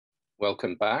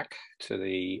Welcome back to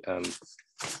the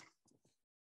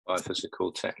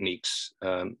biophysical techniques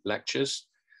lectures.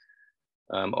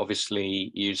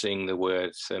 Obviously, using the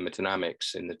word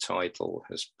thermodynamics in the title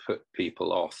has put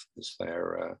people off, as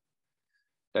there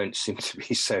don't seem to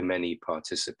be so many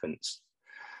participants.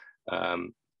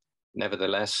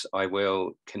 Nevertheless, I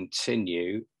will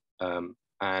continue,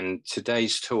 and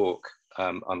today's talk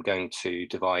I'm going to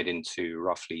divide into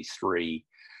roughly three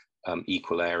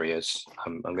equal areas.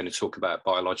 I'm going to talk about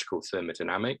biological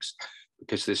thermodynamics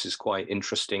because this is quite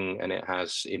interesting and it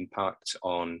has impact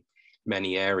on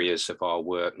many areas of our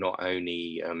work, not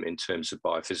only in terms of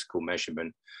biophysical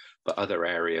measurement, but other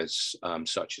areas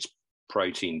such as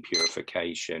protein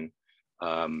purification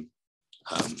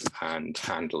and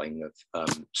handling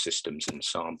of systems and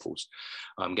samples.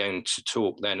 I'm going to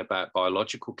talk then about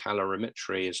biological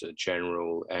calorimetry as a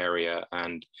general area,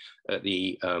 and at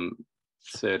the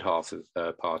third half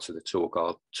of part of the talk,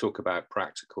 I'll talk about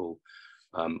practical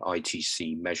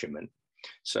ITC measurement.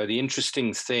 So the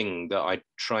interesting thing that I'm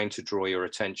trying to draw your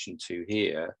attention to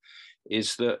here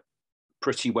is that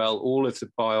pretty well all of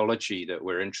the biology that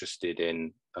we're interested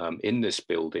in this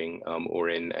building or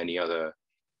in any other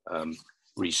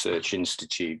research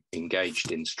institute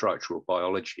engaged in structural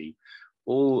biology,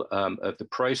 all of the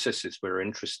processes we're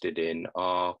interested in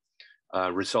are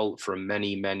result from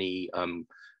many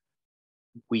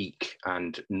weak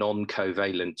and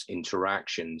non-covalent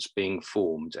interactions being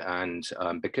formed. And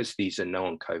because these are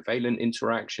non-covalent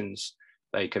interactions,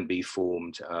 they can be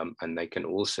formed and they can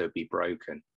also be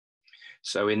broken.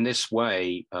 So in this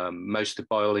way, most of the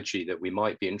biology that we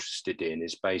might be interested in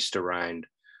is based around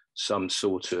some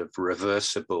sort of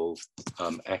reversible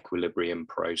equilibrium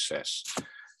process.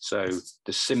 So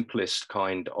the simplest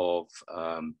kind of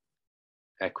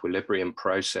equilibrium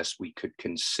process we could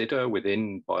consider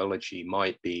within biology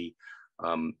might be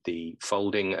the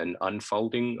folding and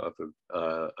unfolding of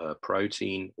a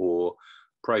protein, or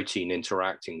protein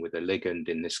interacting with a ligand,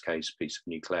 in this case, a piece of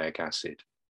nucleic acid.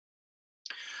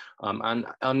 And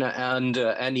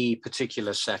under any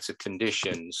particular set of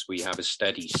conditions, we have a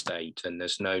steady state and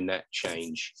there's no net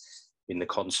change in the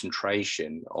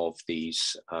concentration of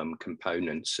these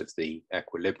components of the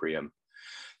equilibrium.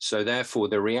 So therefore,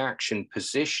 the reaction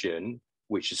position,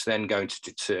 which is then going to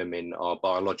determine our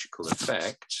biological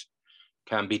effect,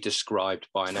 can be described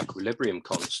by an equilibrium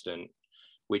constant,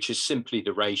 which is simply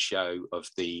the ratio of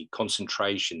the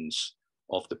concentrations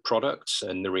of the products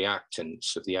and the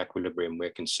reactants of the equilibrium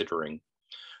we're considering.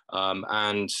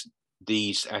 And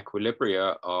these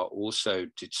equilibria are also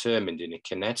determined in a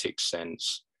kinetic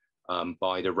sense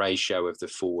by the ratio of the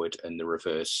forward and the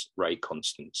reverse rate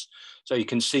constants. So you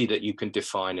can see that you can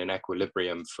define an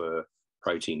equilibrium for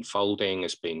protein folding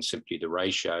as being simply the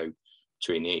ratio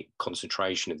between the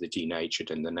concentration of the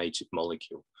denatured and the native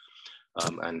molecule.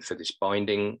 And for this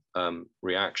binding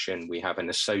reaction, we have an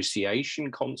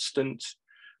association constant,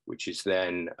 which is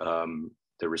then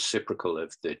the reciprocal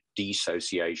of the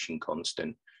dissociation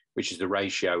constant, which is the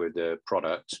ratio of the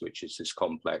products, which is this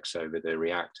complex over the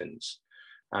reactants,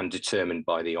 and determined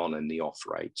by the on and the off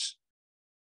rates.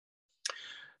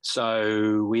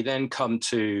 So we then come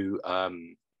to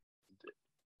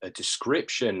a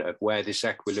description of where this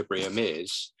equilibrium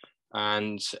is,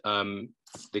 and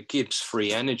the Gibbs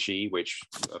free energy, which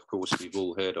of course we've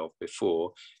all heard of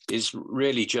before, is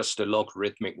really just a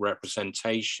logarithmic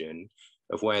representation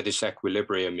of where this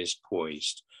equilibrium is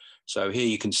poised. So here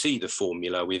you can see the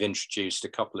formula. We've introduced a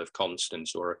couple of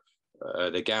constants, or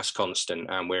the gas constant,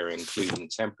 and we're including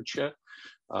temperature.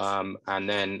 And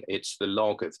then it's the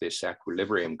log of this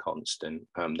equilibrium constant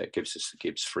that gives us the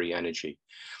Gibbs free energy.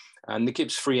 And the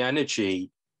Gibbs free energy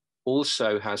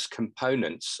also has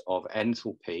components of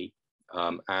enthalpy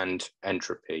and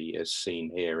entropy, as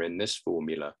seen here in this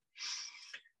formula.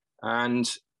 And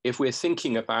if we're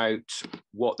thinking about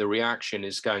what the reaction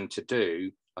is going to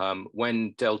do,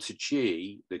 when delta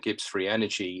G, the Gibbs free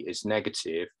energy, is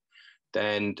negative,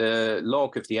 then the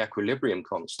log of the equilibrium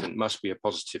constant must be a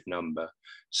positive number.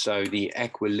 So the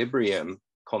equilibrium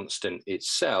constant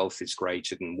itself is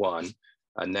greater than 1,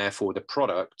 and therefore the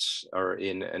products are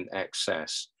in an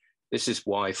excess. This is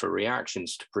why for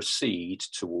reactions to proceed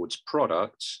towards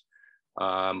products,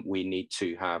 we need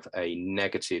to have a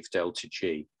negative delta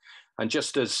G. And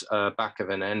just as a back of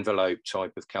an envelope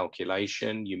type of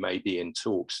calculation, you may be in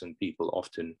talks and people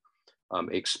often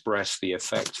express the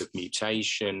effect of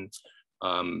mutation,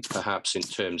 perhaps in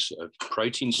terms of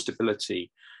protein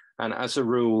stability. And as a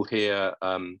rule here,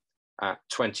 at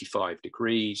 25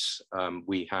 degrees,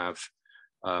 we have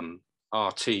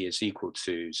RT is equal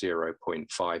to 0.59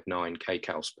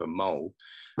 kcals per mole.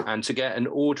 And to get an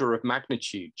order of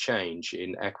magnitude change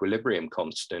in equilibrium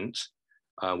constant,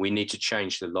 we need to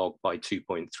change the log by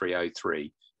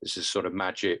 2.303. This is sort of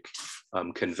magic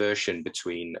conversion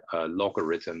between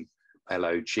logarithm,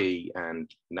 log, and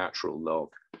natural log.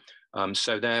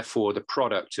 So therefore, the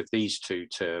product of these two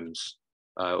terms,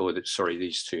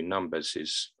 these two numbers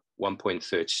is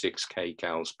 1.36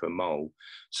 kcals per mole.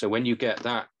 So when you get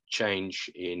that change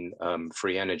in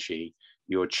free energy,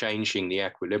 you're changing the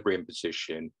equilibrium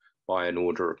position by an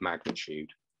order of magnitude.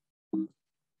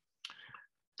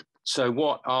 So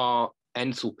what are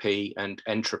enthalpy and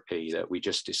entropy that we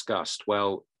just discussed?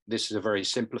 Well, this is a very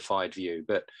simplified view,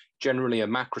 but generally a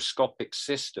macroscopic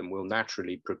system will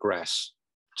naturally progress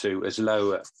to as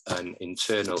low an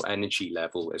internal energy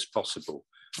level as possible.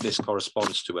 This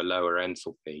corresponds to a lower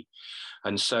enthalpy.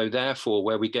 And so therefore,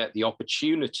 where we get the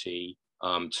opportunity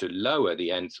to lower the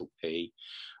enthalpy,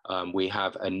 we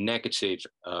have a negative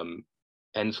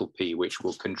enthalpy, which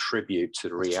will contribute to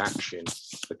the reaction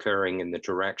occurring in the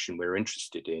direction we're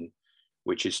interested in,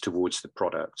 which is towards the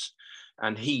products.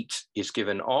 And heat is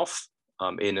given off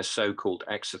in a so-called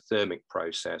exothermic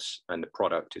process, and the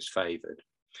product is favored.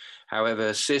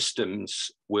 However, systems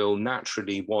will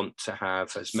naturally want to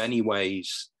have as many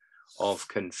ways of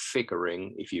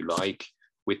configuring, if you like,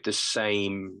 with the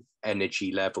same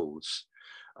energy levels.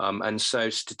 And so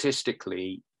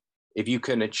statistically, if you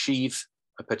can achieve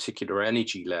a particular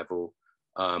energy level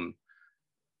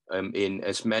in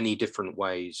as many different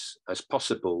ways as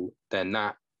possible, then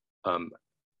that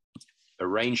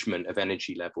arrangement of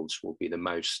energy levels will be the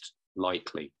most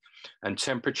likely. And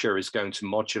temperature is going to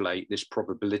modulate this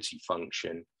probability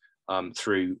function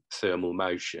through thermal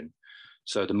motion.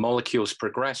 So the molecules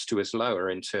progress to as lower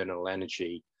internal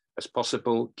energy as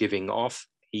possible, giving off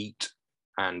heat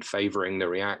and favoring the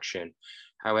reaction.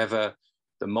 However,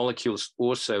 the molecules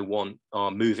also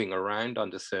are moving around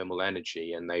under thermal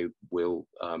energy, and they will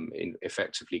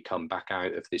effectively come back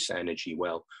out of this energy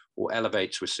well, or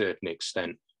elevate to a certain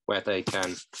extent, where they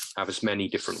can have as many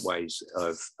different ways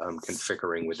of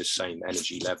configuring with the same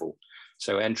energy level.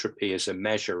 So entropy is a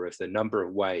measure of the number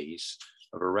of ways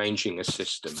of arranging a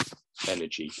system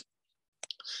energy.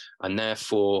 And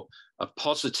therefore, a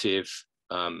positive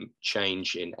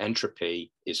change in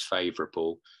entropy is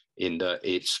favorable in that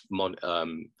it's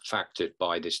factored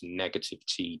by this negative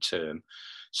T term.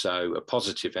 So a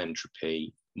positive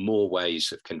entropy, more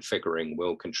ways of configuring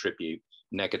will contribute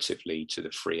negatively to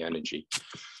the free energy.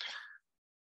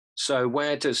 So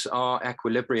where does our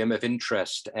equilibrium of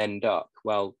interest end up?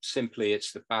 Well, simply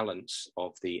it's the balance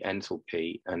of the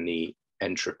enthalpy and the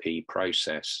entropy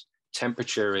process.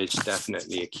 Temperature is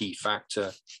definitely a key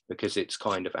factor because it's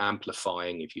kind of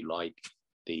amplifying, if you like,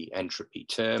 the entropy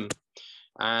term.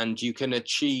 And you can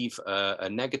achieve a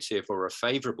negative or a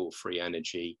favorable free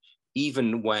energy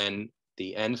even when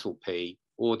the enthalpy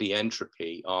or the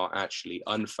entropy are actually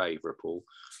unfavorable,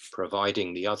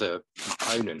 providing the other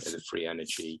component of the free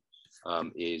energy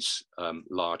is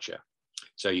larger.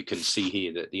 So you can see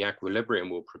here that the equilibrium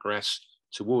will progress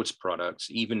towards products,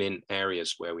 even in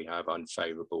areas where we have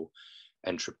unfavorable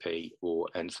entropy or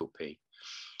enthalpy.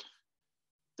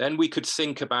 Then we could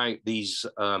think about these,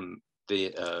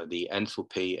 the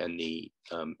enthalpy and the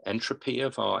entropy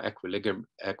of our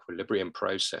equilibrium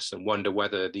process and wonder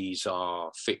whether these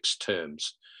are fixed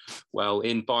terms. Well,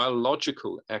 in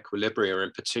biological equilibria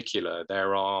in particular,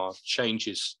 there are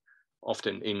changes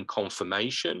often in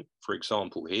conformation, for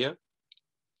example here,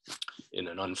 in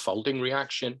an unfolding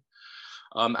reaction,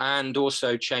 and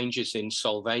also changes in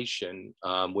solvation,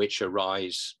 which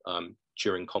arise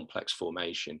during complex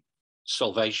formation.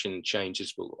 Solvation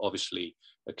changes will obviously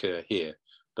occur here,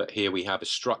 but here we have a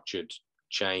structured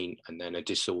chain and then a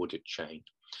disordered chain.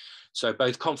 So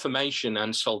both conformation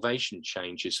and solvation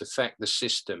changes affect the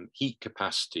system heat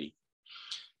capacity.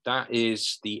 That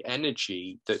is the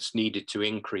energy that's needed to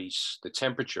increase the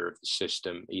temperature of the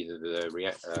system, either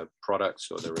the products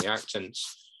or the reactants,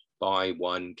 by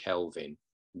 1 Kelvin.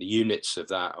 The units of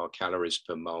that are calories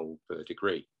per mole per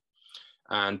degree.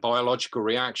 And biological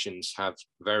reactions have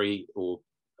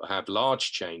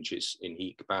large changes in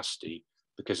heat capacity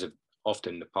because of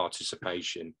often the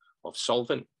participation of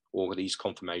solvent or these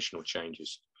conformational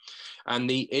changes. And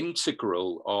the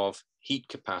integral of heat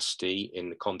capacity in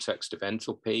the context of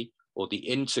enthalpy, or the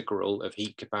integral of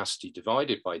heat capacity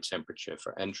divided by temperature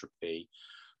for entropy,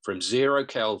 from 0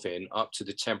 Kelvin up to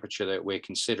the temperature that we're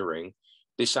considering,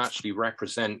 this actually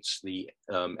represents the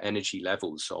energy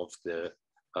levels of the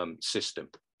system.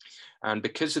 And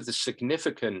because of the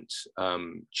significant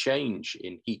change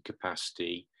in heat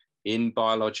capacity in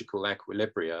biological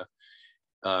equilibria,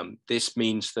 this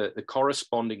means that the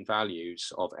corresponding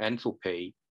values of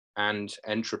enthalpy and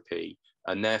entropy,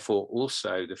 and therefore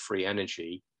also the free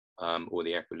energy or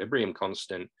the equilibrium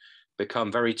constant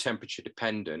become very temperature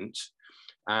dependent,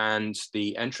 and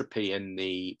the entropy and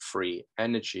the free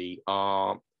energy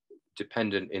are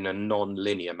dependent in a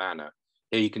non-linear manner.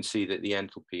 Here you can see that the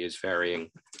enthalpy is varying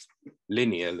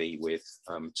linearly with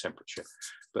temperature,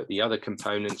 but the other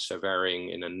components are varying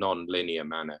in a non-linear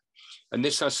manner. And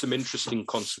this has some interesting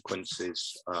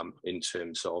consequences in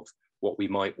terms of what we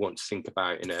might want to think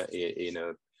about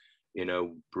in a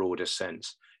broader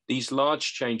sense. These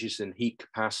large changes in heat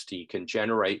capacity can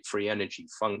generate free energy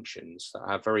functions that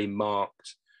have very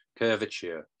marked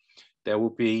curvature. There will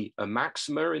be a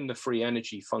maxima in the free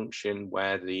energy function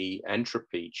where the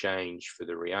entropy change for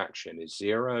the reaction is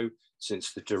 0,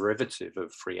 since the derivative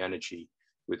of free energy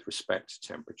with respect to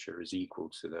temperature is equal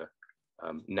to the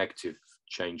negative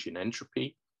change in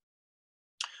entropy.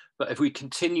 But if we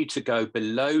continue to go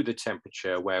below the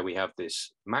temperature where we have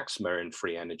this maxima in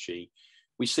free energy,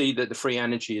 we see that the free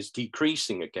energy is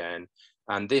decreasing again.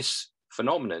 And this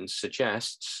phenomenon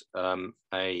suggests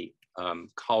a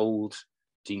cold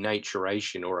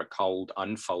denaturation or a cold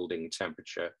unfolding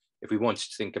temperature, if we wanted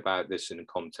to think about this in a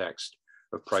context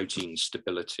of protein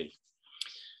stability.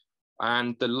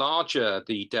 And the larger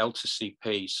the delta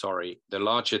Cp, the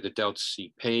larger the delta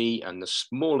Cp and the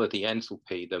smaller the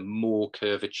enthalpy, the more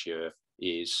curvature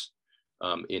is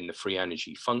in the free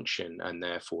energy function, and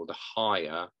therefore the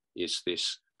higher is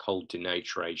this cold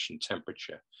denaturation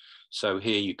temperature. So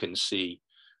here you can see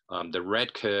the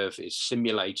red curve is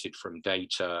simulated from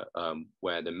data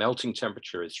where the melting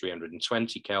temperature is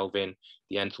 320 Kelvin,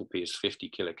 the enthalpy is 50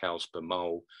 kilocalories per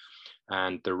mole,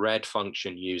 and the red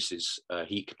function uses a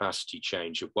heat capacity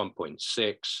change of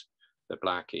 1.6, the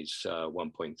black is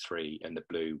 1.3, and the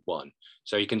blue 1.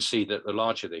 So you can see that the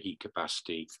larger the heat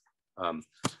capacity and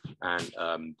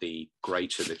the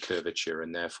greater the curvature,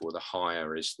 and therefore the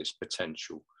higher is this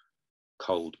potential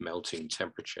cold melting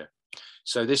temperature.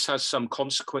 So this has some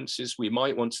consequences we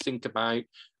might want to think about,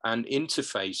 and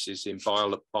interfaces in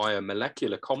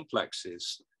biomolecular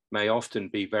complexes may often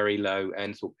be very low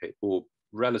enthalpy or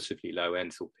relatively low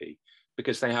enthalpy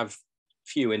because they have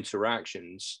few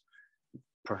interactions,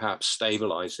 perhaps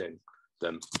stabilizing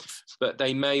them. But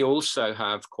they may also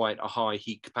have quite a high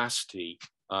heat capacity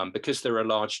because there are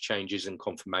large changes in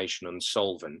conformation and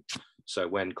solvent. So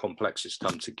when complexes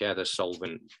come together,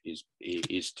 solvent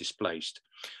is displaced.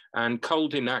 And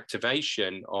cold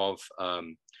inactivation of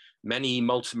many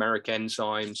multimeric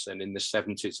enzymes, and in the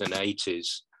 70s and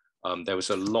 80s, there was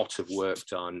a lot of work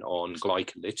done on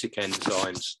glycolytic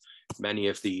enzymes. Many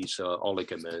of these are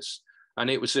oligomers. And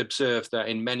it was observed that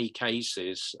in many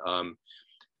cases,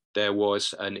 there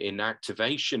was an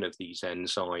inactivation of these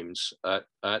enzymes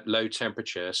at low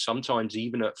temperature, sometimes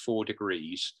even at 4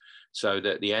 degrees, so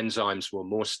that the enzymes were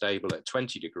more stable at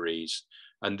 20 degrees.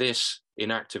 And this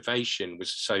inactivation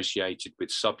was associated with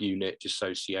subunit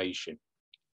dissociation.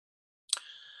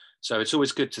 So it's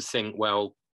always good to think,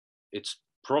 well, it's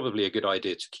probably a good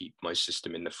idea to keep my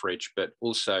system in the fridge, but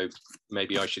also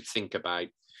maybe I should think about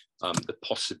the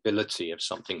possibility of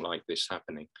something like this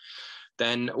happening.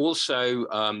 Then also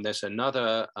there's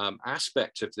another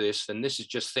aspect of this, and this is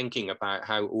just thinking about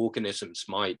how organisms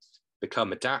might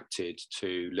become adapted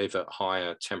to live at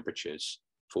higher temperatures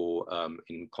for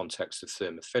in context of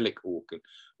thermophilic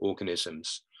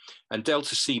organisms. And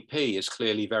delta Cp is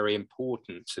clearly very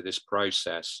important to this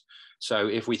process. So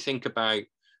if we think about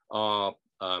our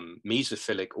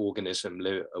mesophilic organism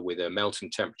with a melting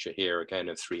temperature here again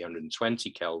of 320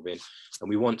 Kelvin, and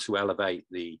we want to elevate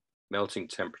the melting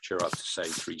temperature up to say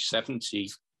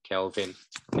 370 Kelvin,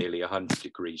 nearly 100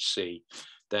 degrees C,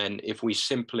 then if we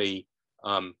simply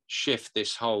shift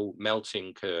this whole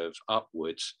melting curve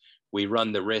upwards, we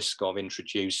run the risk of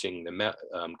introducing the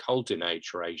cold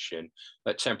denaturation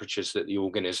at temperatures that the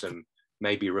organism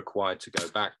may be required to go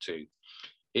back to.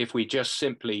 If we just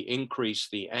simply increase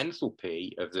the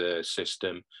enthalpy of the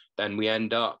system, then we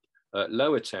end up at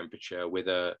lower temperature with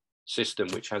a system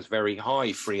which has very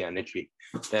high free energy.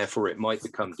 Therefore, it might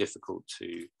become difficult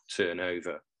to turn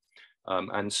over.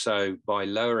 And so by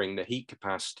lowering the heat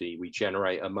capacity, we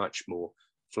generate a much more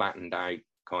flattened out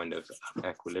kind of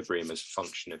equilibrium as a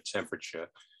function of temperature,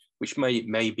 which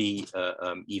may be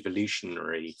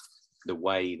evolutionary, the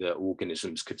way that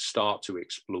organisms could start to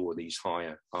explore these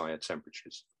higher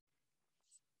temperatures.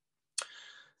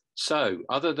 So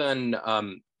other than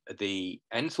the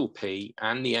enthalpy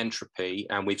and the entropy,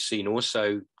 and we've seen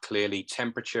also clearly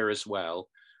temperature as well,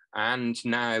 and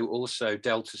now also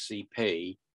delta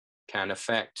Cp can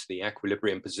affect the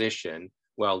equilibrium position.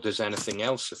 well, does anything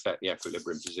else affect the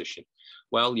equilibrium position?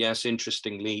 Well, yes,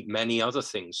 interestingly, many other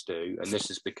things do. And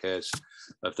this is because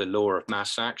of the law of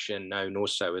mass action, known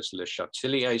also as Le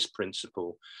Chatelier's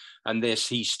principle. And this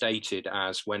he stated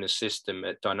as when a system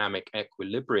at dynamic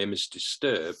equilibrium is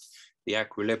disturbed, the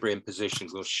equilibrium position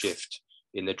will shift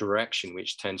in the direction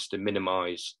which tends to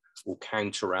minimize or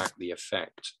counteract the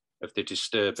effect of the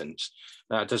disturbance.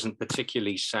 That doesn't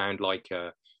particularly sound like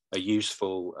a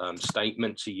useful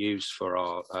statement to use for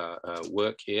our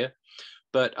work here,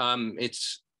 but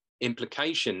its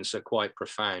implications are quite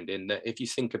profound in that if you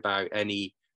think about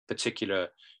any particular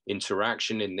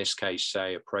interaction, in this case,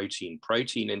 say a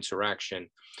protein-protein interaction,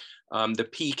 the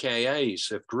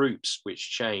pKa's of groups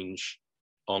which change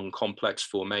on complex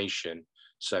formation.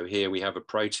 So here we have a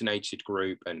protonated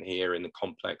group, and here in the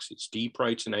complex it's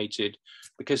deprotonated,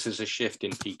 because there's a shift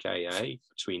in pKa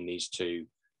between these two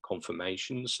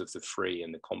conformations of the free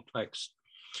and the complex.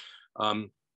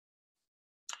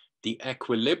 The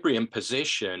equilibrium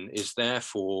position is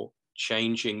therefore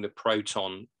changing the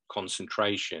proton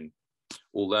concentration,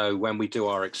 although when we do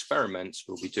our experiments,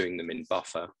 we'll be doing them in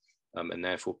buffer, and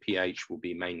therefore pH will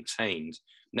be maintained.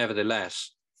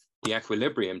 Nevertheless, the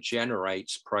equilibrium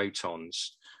generates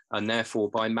protons, and therefore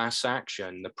by mass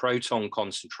action, the proton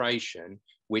concentration,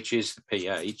 which is the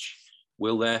pH,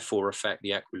 will therefore affect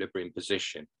the equilibrium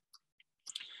position.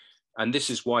 And this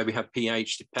is why we have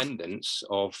pH dependence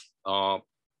of our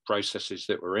processes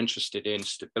that we're interested in,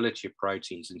 stability of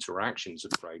proteins, interactions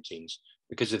of proteins,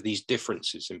 because of these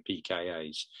differences in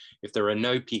pKa's. If there are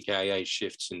no pKa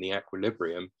shifts in the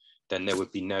equilibrium, then there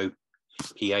would be no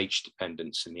pH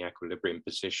dependence in the equilibrium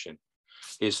position.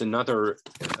 Here's another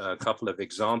couple of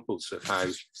examples of how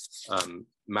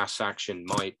mass action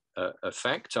might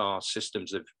affect our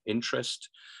systems of interest.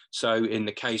 So in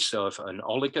the case of an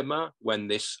oligomer, when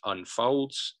this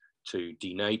unfolds to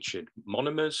denatured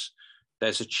monomers,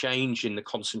 there's a change in the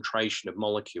concentration of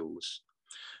molecules.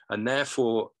 And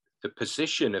therefore, the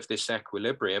position of this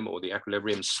equilibrium, or the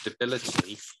equilibrium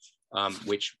stability,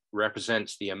 which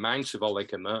represents the amount of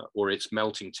oligomer or its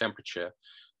melting temperature,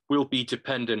 will be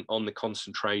dependent on the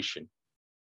concentration.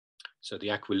 So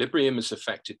the equilibrium has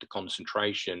affected the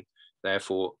concentration,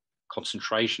 therefore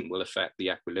concentration will affect the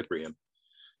equilibrium.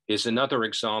 Here's another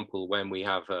example when we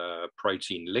have a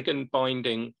protein ligand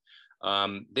binding.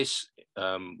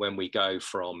 When we go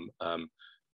from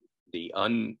the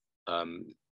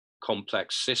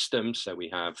complex system, so we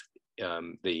have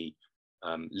the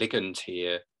ligand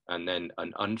here and then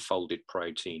an unfolded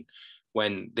protein.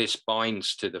 When this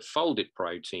binds to the folded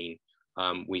protein,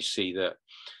 we see that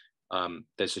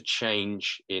there's a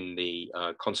change in the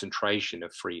concentration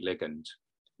of free ligand.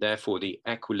 Therefore, the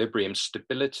equilibrium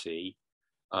stability,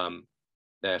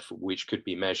 therefore, which could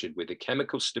be measured with the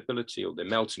chemical stability or the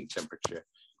melting temperature,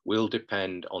 will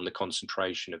depend on the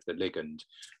concentration of the ligand.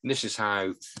 And this is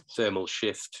how thermal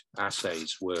shift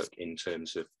assays work in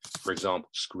terms of, for example,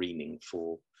 screening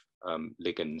for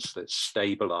ligands that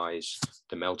stabilize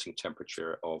the melting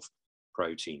temperature of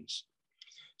proteins.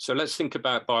 So let's think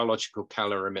about biological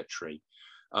calorimetry.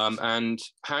 And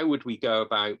how would we go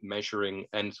about measuring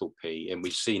enthalpy? And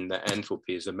we've seen that enthalpy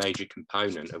is a major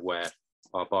component of where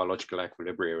our biological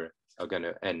equilibria are going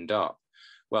to end up.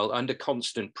 Well, under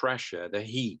constant pressure, the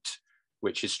heat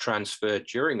which is transferred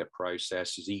during a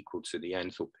process is equal to the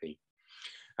enthalpy.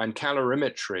 And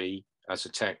calorimetry as a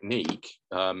technique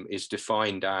is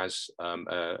defined as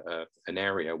an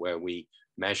area where we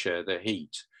measure the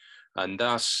heat. And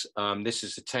thus, this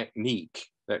is a technique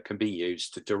that can be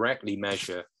used to directly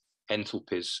measure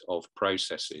enthalpies of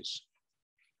processes.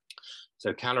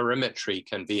 So calorimetry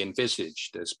can be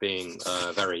envisaged as being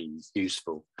very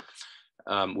useful.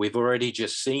 We've already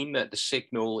just seen that the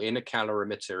signal in a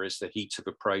calorimeter is the heat of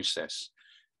a process,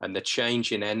 and the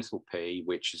change in enthalpy,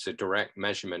 which is a direct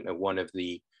measurement of one of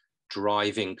the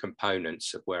driving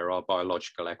components of where our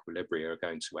biological equilibria are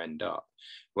going to end up.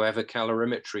 However,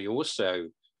 calorimetry also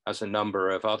has a number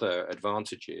of other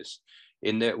advantages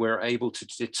in that we're able to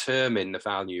determine the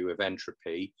value of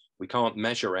entropy. We can't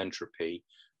measure entropy,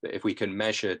 but if we can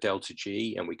measure delta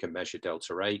G and we can measure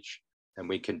delta H, and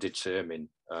we can determine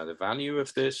the value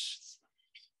of this.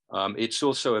 It's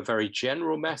also a very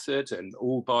general method, and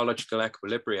all biological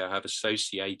equilibria have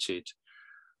associated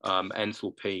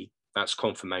enthalpy. That's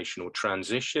conformational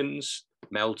transitions,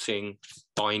 melting,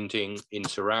 binding,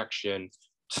 interaction,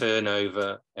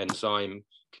 turnover, enzyme,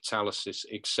 catalysis,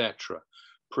 etc.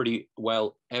 Pretty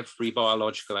well every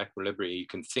biological equilibria you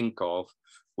can think of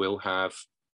will have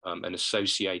an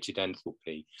associated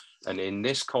enthalpy. And in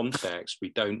this context, we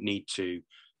don't need to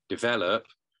develop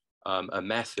a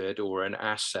method or an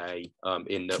assay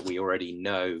in that we already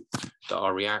know that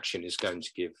our reaction is going to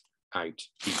give out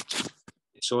heat.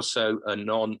 It's also a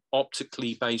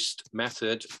non-optically based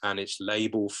method, and it's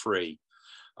label-free.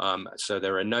 So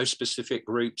there are no specific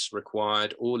groups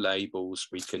required or labels.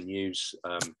 We can use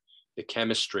the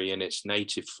chemistry in its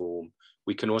native form.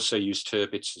 We can also use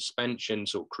turbid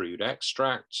suspensions or crude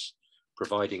extracts,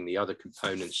 providing the other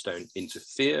components don't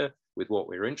interfere with what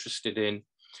we're interested in.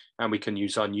 And we can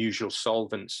use unusual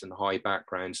solvents and high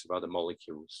backgrounds of other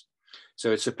molecules.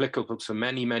 So it's applicable to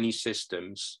many, many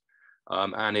systems.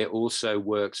 And it also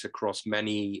works across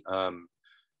many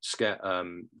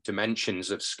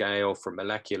dimensions of scale, from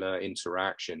molecular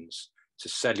interactions to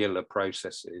cellular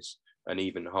processes and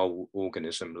even whole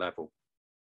organism level.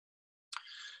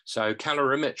 So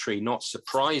calorimetry, not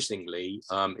surprisingly,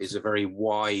 is a very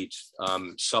wide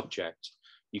subject.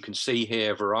 You can see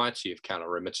here a variety of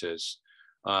calorimeters.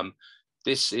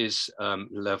 This is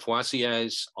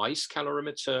Lavoisier's ice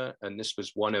calorimeter, and this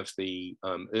was one of the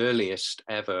earliest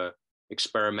ever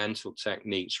experimental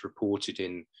techniques reported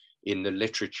in the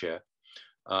literature.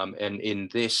 And in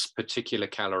this particular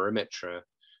calorimeter,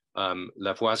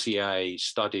 Lavoisier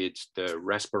studied the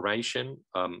respiration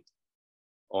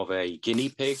of a guinea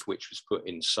pig, which was put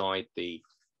inside the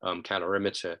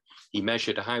calorimeter. He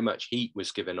measured how much heat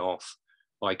was given off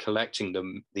by collecting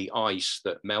the ice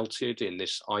that melted in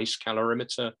this ice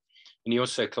calorimeter. And he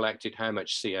also collected how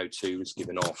much CO2 was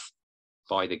given off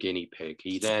by the guinea pig.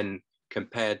 He then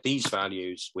compared these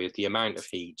values with the amount of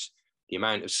heat, the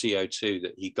amount of CO2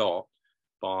 that he got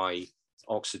by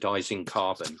oxidizing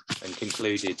carbon, and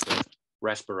concluded that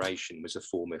respiration was a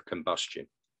form of combustion.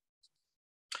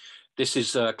 This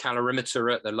is a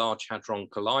calorimeter at the Large Hadron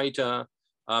Collider,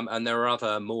 and there are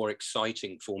other more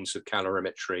exciting forms of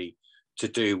calorimetry to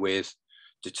do with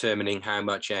determining how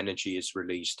much energy is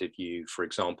released if you, for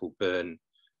example, burn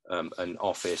an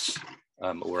office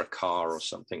or a car or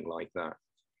something like that.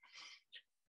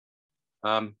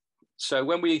 So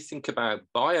when we think about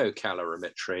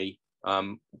biocalorimetry,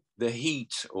 the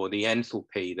heat or the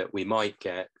enthalpy that we might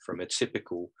get from a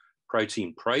typical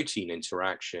protein-protein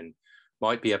interaction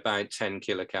might be about 10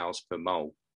 kilocalories per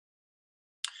mole.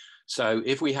 So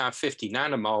if we have 50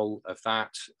 nanomole of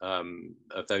that,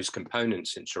 of those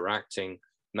components interacting,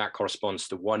 and that corresponds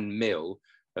to 1 mil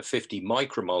of 50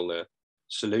 micromolar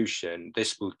solution,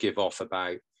 this will give off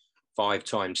about 5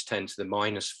 times 10 to the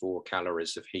minus 4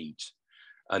 calories of heat.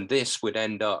 And this would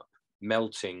end up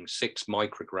melting 6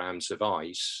 micrograms of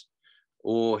ice,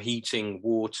 or heating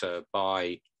water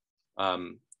by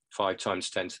 5 times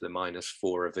 10 to the minus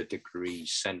 4 of a degree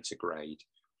centigrade.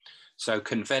 So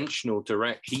conventional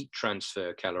direct heat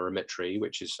transfer calorimetry,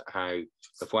 which is how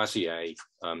Lavoisier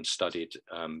studied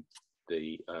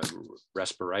the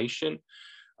respiration,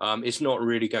 is not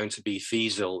really going to be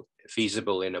feasible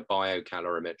in a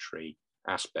biocalorimetry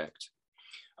aspect.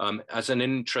 As an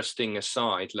interesting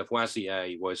aside,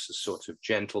 Lavoisier was a sort of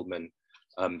gentleman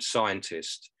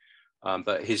scientist,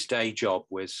 but his day job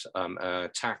was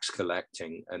tax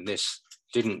collecting, and this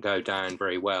didn't go down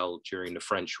very well during the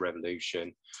French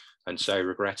Revolution. And so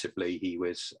regrettably, he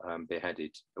was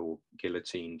beheaded or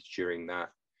guillotined during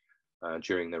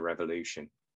the revolution.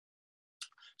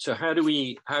 So how do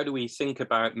we think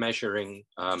about measuring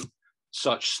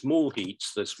such small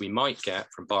heats as we might get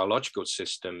from biological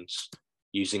systems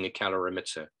using a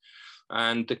calorimeter?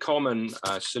 And the common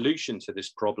solution to this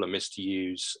problem is to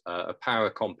use a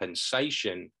power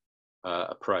compensation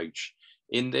approach.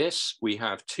 In this, we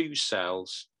have 2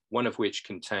 cells, one of which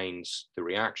contains the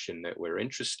reaction that we're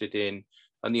interested in,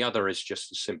 and the other is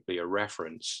just simply a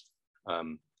reference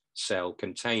cell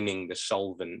containing the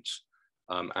solvent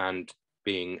and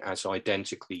being as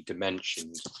identically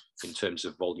dimensioned in terms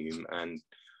of volume and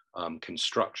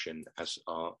construction as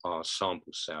our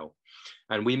sample cell.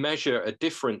 And we measure a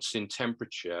difference in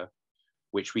temperature,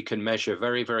 which we can measure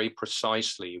very, very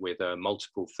precisely with a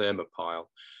multiple thermopile.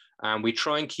 And we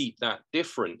try and keep that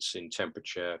difference in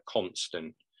temperature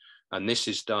constant. And this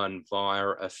is done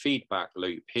via a feedback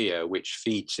loop here, which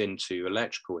feeds into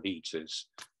electrical heaters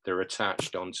that are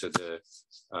attached onto the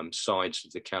sides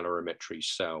of the calorimetry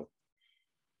cell.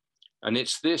 And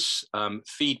it's this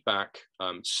feedback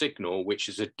signal, which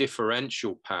is a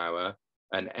differential power,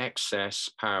 an excess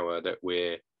power that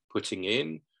we're putting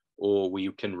in, or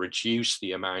we can reduce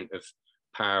the amount of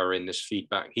power in this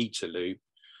feedback heater loop.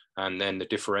 And then the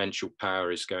differential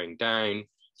power is going down,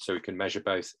 so we can measure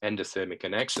both endothermic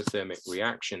and exothermic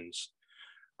reactions.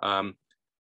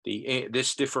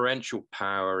 This differential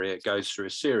power, it goes through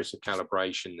a series of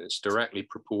calibration that's directly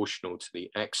proportional to the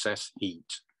excess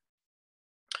heat,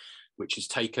 which is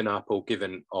taken up or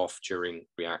given off during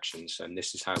reactions. And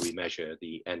this is how we measure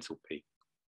the enthalpy.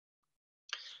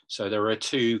 So there are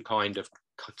two kind of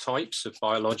types of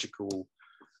biological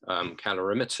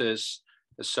calorimeters,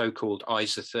 the so-called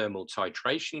isothermal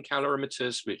titration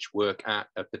calorimeters, which work at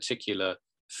a particular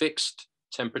fixed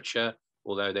temperature,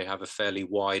 although they have a fairly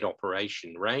wide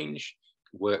operation range,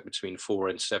 work between 4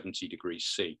 and 70 degrees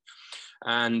C.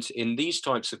 And in these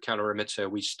types of calorimeter,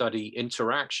 we study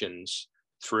interactions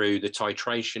through the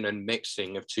titration and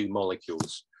mixing of two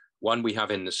molecules. One we have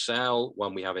in the cell,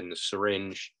 one we have in the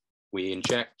syringe. We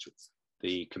inject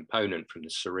the component from the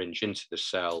syringe into the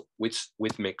cell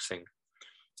with mixing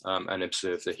and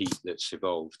observe the heat that's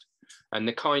evolved. And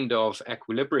the kind of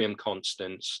equilibrium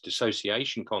constants,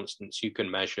 dissociation constants you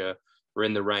can measure are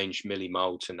in the range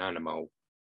millimole to nanomole.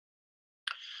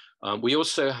 We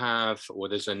also have, or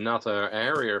there's another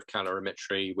area of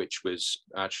calorimetry which was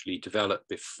actually developed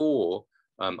before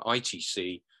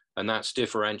ITC, and that's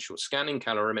differential scanning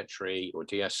calorimetry, or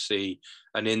DSC.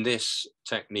 And in this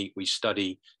technique, we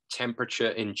study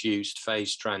temperature-induced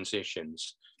phase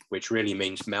transitions, which really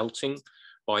means melting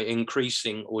by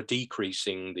increasing or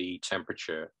decreasing the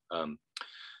temperature.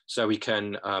 So we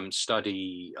can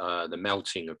study the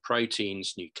melting of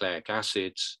proteins, nucleic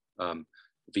acids,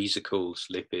 vesicles,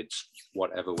 lipids,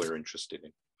 whatever we're interested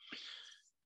in.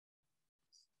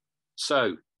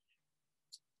 So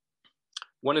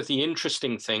one of the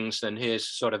interesting things, and here's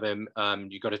sort of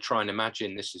you've got to try and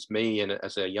imagine this is me and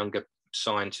as a younger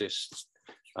scientist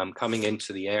coming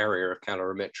into the area of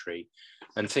calorimetry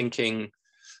and thinking,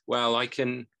 well, I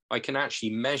can actually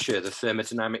measure the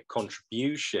thermodynamic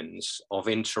contributions of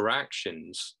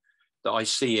interactions that I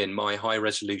see in my high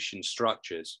resolution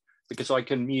structures, because I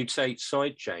can mutate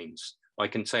side chains. I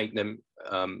can take them,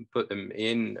 put them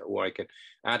in, or I can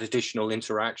add additional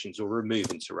interactions or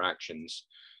remove interactions.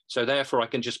 So therefore I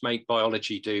can just make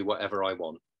biology do whatever I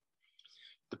want.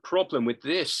 The problem with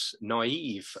this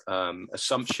naive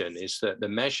assumption is that the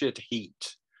measured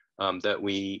heat that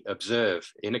we observe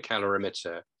in a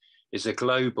calorimeter is a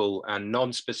global and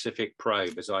non-specific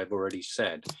probe, as I've already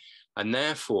said. And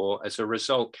therefore, as a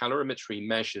result, calorimetry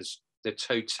measures the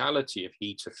totality of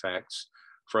heat effects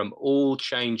from all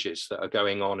changes that are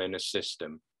going on in a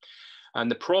system. And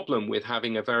the problem with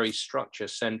having a very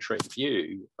structure-centric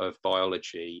view of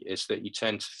biology is that you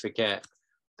tend to forget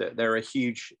that there are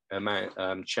huge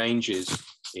changes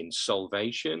in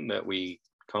solvation that we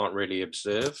can't really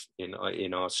observe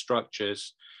in our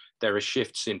structures. There are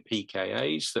shifts in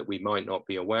pKa's that we might not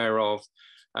be aware of,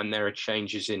 and there are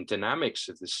changes in dynamics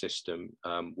of the system,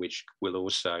 which will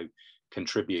also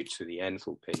contribute to the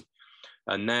enthalpy.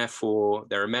 And therefore,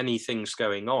 there are many things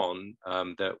going on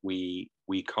that we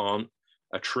can't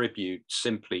attribute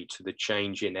simply to the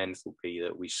change in enthalpy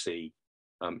that we see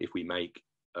if we make,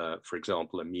 for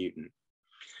example, a mutant.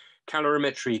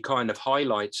 Calorimetry kind of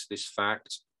highlights this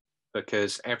fact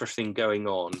because everything going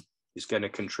on is going to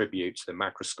contribute to the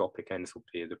macroscopic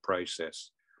enthalpy of the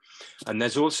process. And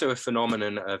there's also a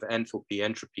phenomenon of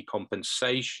enthalpy-entropy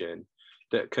compensation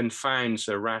that confounds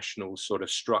a rational sort of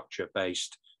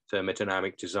structure-based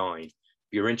thermodynamic design.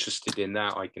 If you're interested in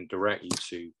that, I can direct you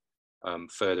to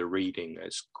further reading.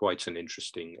 It's quite an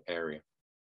interesting area.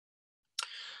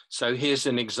 So here's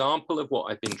an example of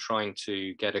what I've been trying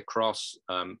to get across.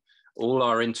 All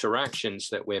our interactions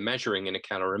that we're measuring in a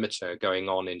calorimeter are going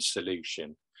on in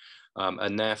solution.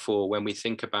 And therefore, when we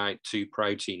think about two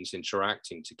proteins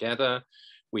interacting together,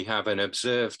 we have an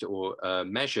observed or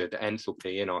measured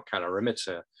enthalpy in our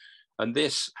calorimeter. And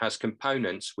this has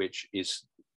components which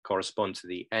correspond to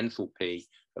the enthalpy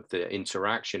of the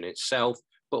interaction itself,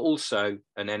 but also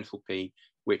an enthalpy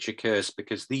which occurs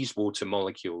because these water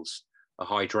molecules are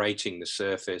hydrating the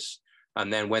surface.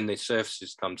 And then when the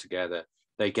surfaces come together,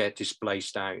 they get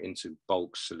displaced out into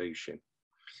bulk solution.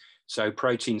 So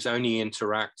proteins only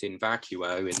interact in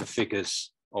vacuo in the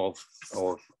figures of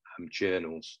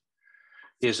journals.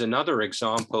 Here's another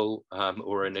example,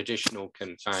 or an additional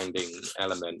confounding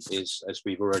element is, as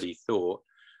we've already thought,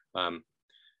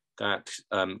 that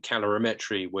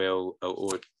calorimetry will,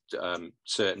 or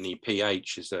certainly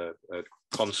pH is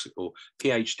or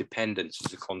pH dependence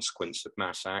is a consequence of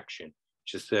mass action,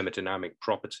 which is a thermodynamic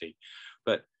property.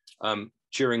 But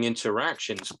during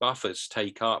interactions, buffers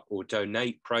take up or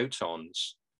donate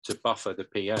protons to buffer the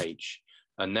pH,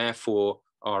 and therefore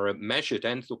our measured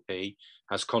enthalpy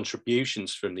has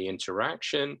contributions from the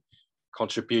interaction,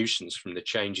 contributions from the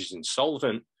changes in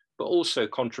solvent, but also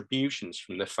contributions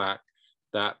from the fact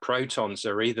that protons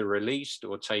are either released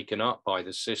or taken up by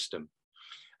the system.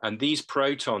 And these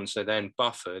protons are then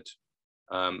buffered,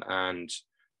 and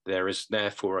there is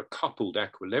therefore a coupled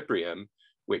equilibrium,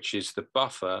 which is the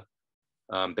buffer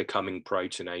becoming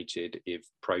protonated if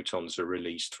protons are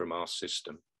released from our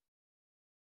system.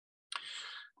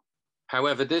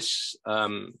 However, this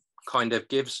kind of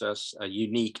gives us a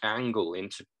unique angle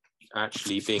into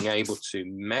actually being able to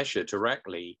measure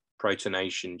directly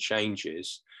protonation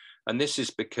changes. And this is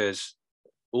because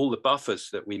all the buffers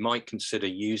that we might consider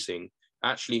using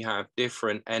actually have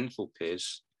different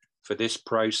enthalpies for this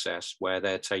process where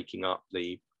they're taking up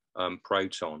the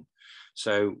proton.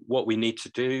 So what we need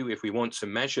to do if we want to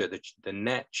measure the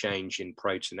net change in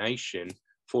protonation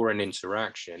for an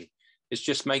interaction is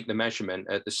just make the measurement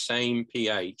at the same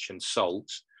pH and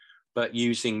salt, but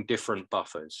using different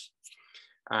buffers.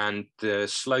 And the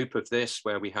slope of this,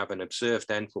 where we have an observed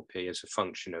enthalpy as a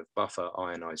function of buffer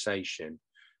ionization,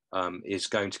 is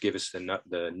going to give us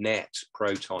the net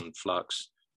proton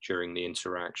flux during the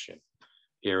interaction.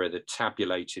 Here are the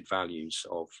tabulated values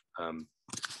of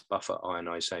buffer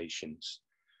ionizations.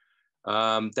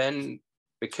 Then,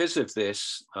 because of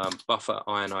this buffer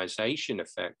ionization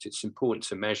effect, it's important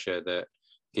to measure that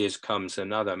here comes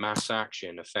another mass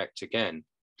action effect again.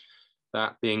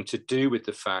 That being to do with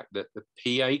the fact that the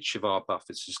pH of our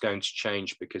buffers is going to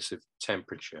change because of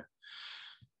temperature.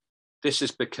 This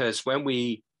is because when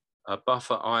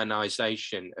buffer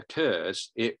ionization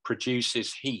occurs, it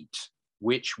produces heat,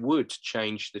 which would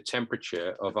change the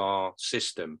temperature of our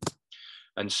system.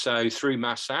 And so through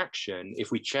mass action,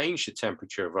 if we change the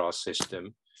temperature of our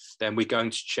system, then we're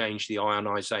going to change the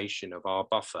ionization of our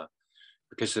buffer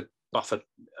because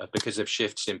of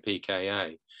shifts in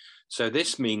pKa. So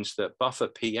this means that buffer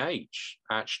pH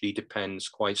actually depends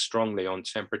quite strongly on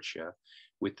temperature,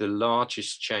 with the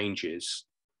largest changes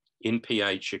in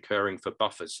pH occurring for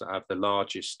buffers that have the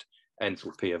largest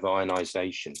enthalpy of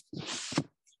ionization.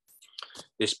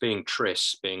 This being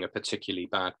tris, being a particularly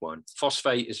bad one.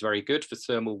 Phosphate is very good for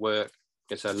thermal work.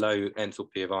 It's a low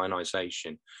enthalpy of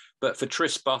ionization. But for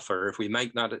tris buffer, if we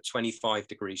make that at 25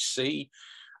 degrees C,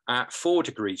 at 4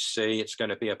 degrees C, it's going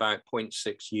to be about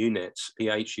 0.6 units,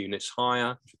 pH units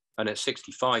higher. And at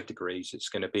 65 degrees, it's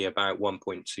going to be about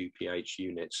 1.2 pH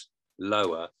units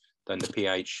lower than the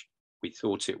pH we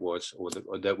thought it was, or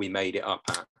that we made it up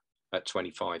at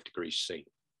 25 degrees C.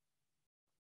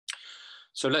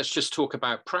 So let's just talk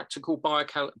about practical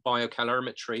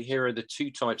biocalorimetry. Here are the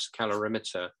two types of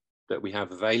calorimeter that we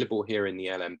have available here in the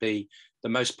LMB. The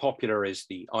most popular is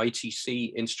the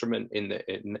ITC instrument.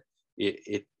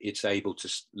 It's able to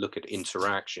look at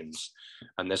interactions,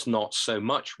 and there's not so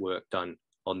much work done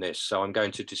on this. So I'm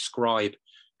going to describe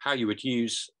how you would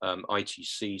use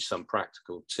ITC, some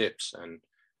practical tips and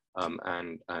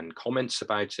comments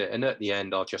about it. And at the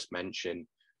end, I'll just mention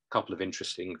a couple of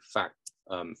interesting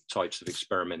types of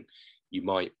experiment you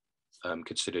might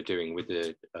consider doing with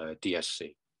the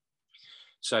DSC.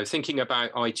 So thinking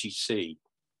about ITC,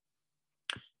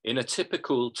 in a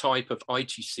typical type of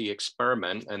ITC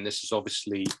experiment, and this is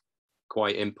obviously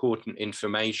quite important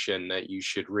information that you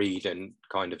should read and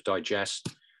kind of digest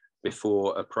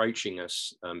before approaching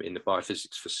us in the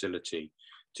biophysics facility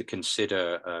to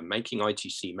consider making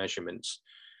ITC measurements.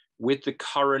 With the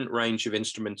current range of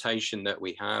instrumentation that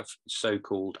we have,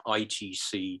 so-called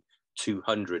ITC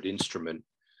 200 instrument,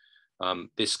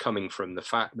 this coming from the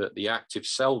fact that the active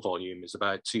cell volume is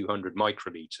about 200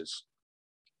 microliters.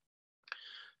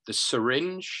 The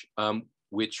syringe,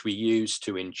 which we use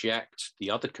to inject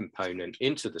the other component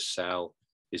into the cell,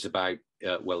 is about,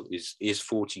 is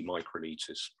 40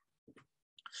 microliters.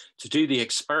 To do the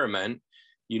experiment,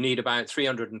 you need about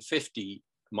 350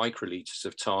 microliters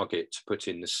of target to put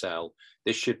in the cell.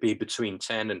 This should be between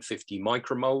 10 and 50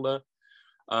 micromolar.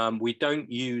 We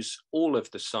don't use all of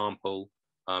the sample,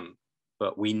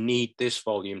 but we need this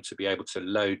volume to be able to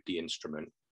load the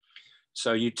instrument.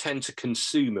 So you tend to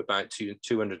consume about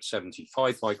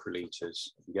 275 microliters,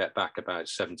 you get back about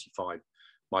 75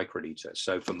 microliters.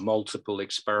 So for multiple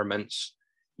experiments,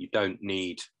 you don't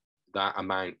need that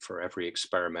amount for every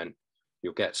experiment.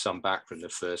 You'll get some back from the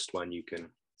first one, you can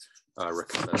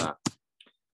recover that.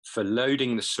 For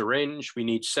loading the syringe, we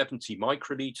need 70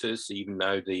 microliters, even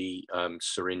though the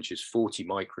syringe is 40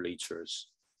 microliters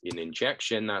in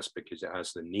injection. That's because it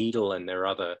has the needle and there are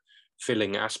other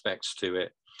filling aspects to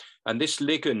it. And this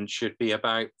ligand should be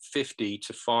about 50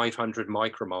 to 500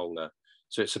 micromolar.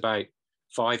 So it's about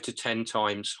 5 to 10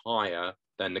 times higher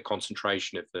than the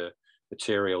concentration of the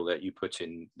material that you put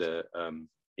in the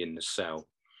cell.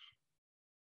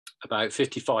 About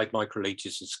 55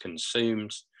 microliters is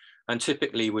consumed, and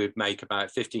typically we'd make about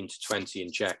 15 to 20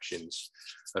 injections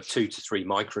of 2 to 3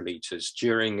 microliters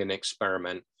during an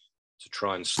experiment to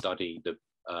try and study the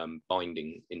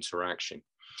binding interaction.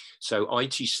 So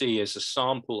ITC is a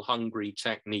sample-hungry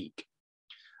technique,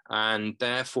 and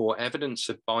therefore evidence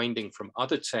of binding from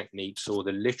other techniques or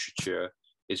the literature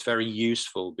is very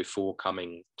useful before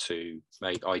coming to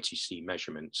make ITC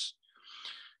measurements.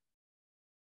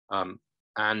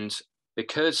 And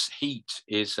because heat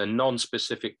is a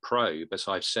non-specific probe, as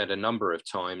I've said a number of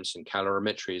times, and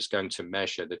calorimetry is going to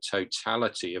measure the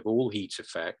totality of all heat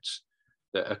effects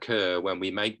that occur when we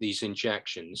make these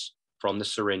injections from the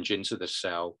syringe into the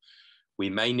cell, we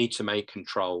may need to make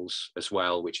controls as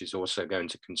well, which is also going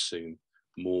to consume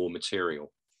more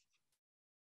material.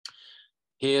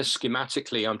 Here,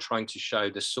 schematically, I'm trying to show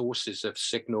the sources of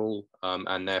signal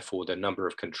and therefore the number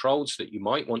of controls that you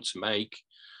might want to make.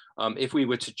 If we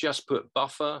were to just put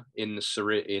buffer in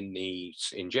the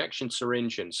injection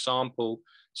syringe and sample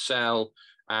cell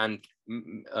and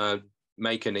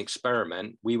make an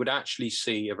experiment, we would actually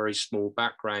see a very small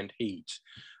background heat.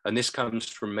 And this comes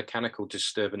from mechanical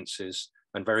disturbances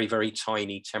and very, very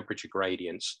tiny temperature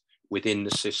gradients within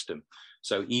the system.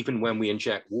 So even when we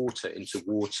inject water into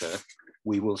water,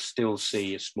 we will still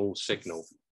see a small signal.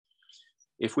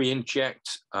 If we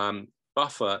inject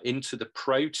buffer into the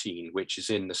protein, which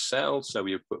is in the cell, so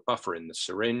we would put buffer in the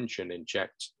syringe and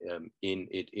inject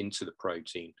it into the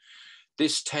protein,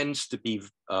 this tends to be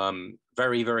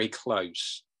very, very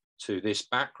close to this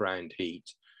background heat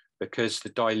because the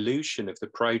dilution of the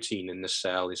protein in the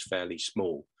cell is fairly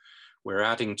small. We're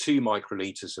adding 2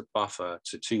 microliters of buffer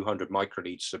to 200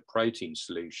 microliters of protein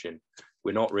solution.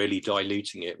 We're not really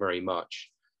diluting it very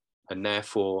much. And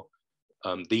therefore,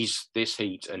 this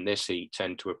heat and this heat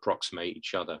tend to approximate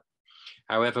each other.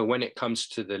 However, when it comes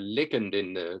to the ligand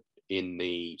in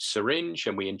the syringe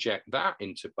and we inject that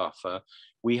into buffer,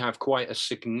 we have quite a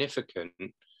significant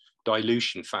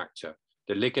dilution factor.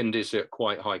 The ligand is at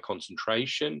quite high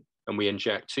concentration and we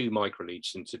inject 2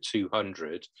 microliters into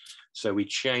 200. So we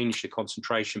change the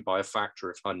concentration by a factor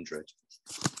of 100.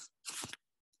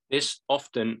 This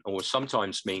often or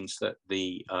sometimes means that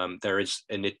there is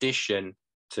an addition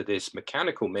to this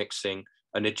mechanical mixing,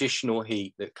 an additional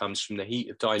heat that comes from the heat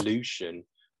of dilution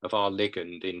of our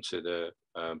ligand into the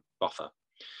buffer.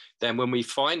 Then when we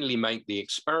finally make the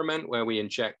experiment where we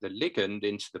inject the ligand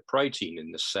into the protein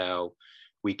in the cell,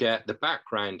 we get the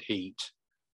background heat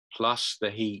plus the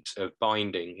heat of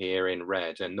binding here in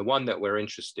red. And the one that we're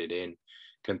interested in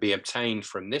can be obtained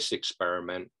from this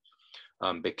experiment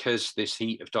because this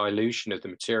heat of dilution of the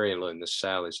material in the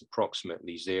cell is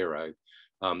approximately 0.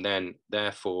 Then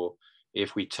therefore,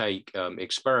 if we take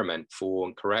experiment 4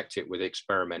 and correct it with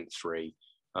experiment 3,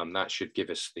 that should give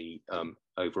us the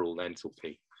overall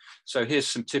enthalpy. So here's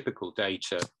some typical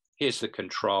data. Here's the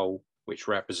control, which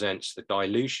represents the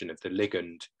dilution of the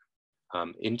ligand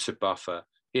into buffer.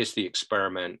 Here's the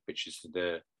experiment, which is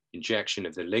the injection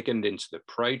of the ligand into the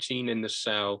protein in the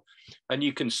cell. And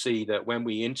you can see that when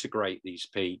we integrate these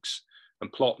peaks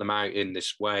and plot them out in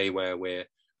this way, where we're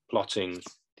plotting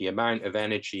the amount of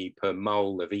energy per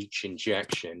mole of each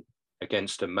injection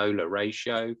against a molar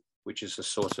ratio, which is a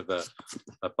sort of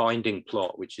a binding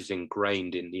plot which is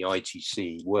ingrained in the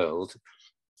ITC world,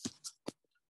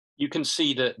 you can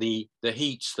see that the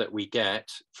heats that we get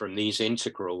from these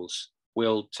integrals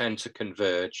will tend to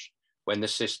converge when the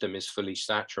system is fully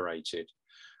saturated.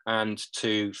 And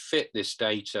to fit this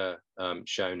data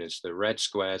shown as the red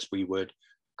squares, we would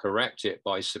correct it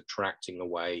by subtracting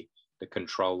away the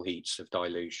control heats of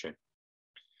dilution.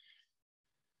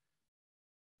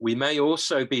 We may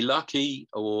also be lucky,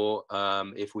 or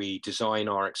if we design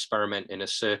our experiment in a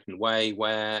certain way,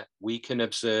 where we can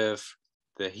observe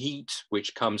the heat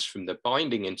which comes from the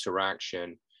binding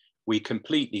interaction. We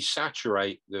completely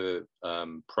saturate the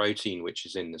protein which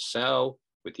is in the cell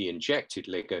with the injected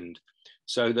ligand,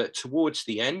 so that towards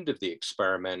the end of the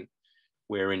experiment,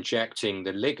 we're injecting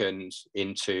the ligand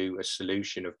into a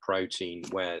solution of protein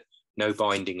where no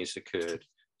binding has occurred.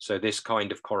 So this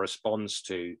kind of corresponds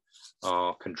to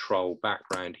our control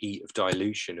background heat of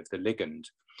dilution of the ligand.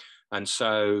 And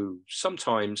so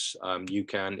sometimes you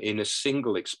can, in a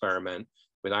single experiment,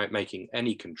 without making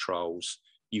any controls,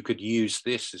 you could use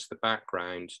this as the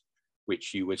background,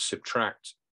 which you would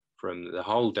subtract from the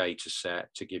whole data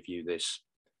set to give you this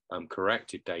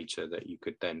corrected data that you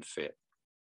could then fit.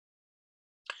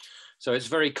 So it's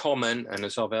very common, and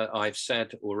as I've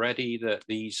said already, that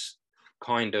these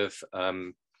kind of,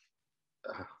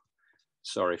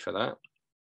 sorry for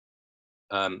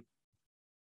that,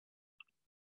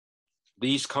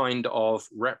 these kind of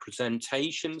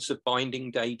representations of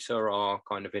binding data are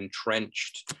kind of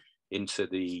entrenched into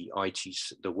the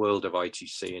ITC, the world of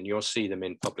ITC, and you'll see them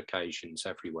in publications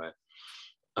everywhere.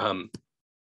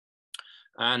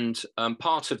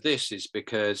 Part of this is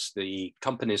because the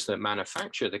companies that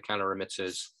manufacture the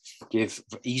calorimeters give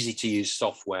easy to use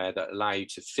software that allow you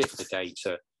to fit the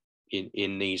data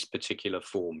in these particular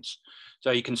forms.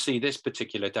 So you can see this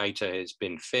particular data has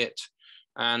been fit,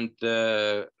 and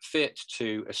the fit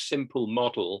to a simple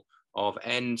model of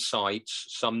n sites,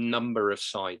 some number of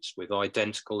sites with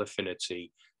identical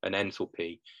affinity and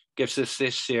enthalpy, gives us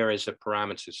this series of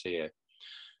parameters here.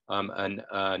 And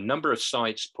a number of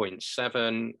sites,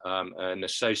 0.7, an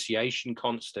association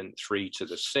constant 3 to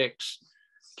the 6,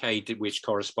 KD, which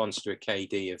corresponds to a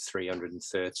KD of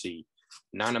 330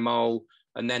 nanomole,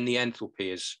 and then the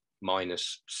enthalpy is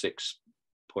minus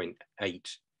 6.8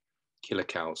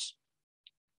 kilocals.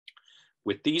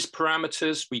 With these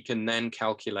parameters, we can then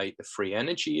calculate the free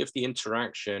energy of the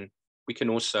interaction. We can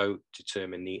also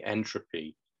determine the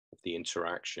entropy of the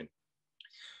interaction.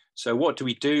 So what do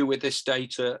we do with this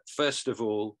data? First of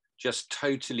all, just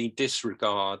totally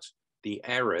disregard the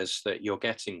errors that you're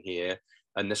getting here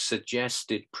and the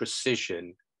suggested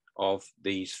precision of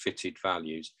these fitted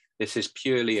values. This is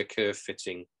purely a curve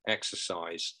fitting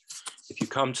exercise. If you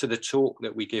come to the talk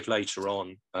that we give later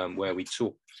on, where we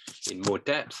talk in more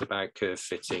depth about curve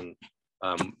fitting,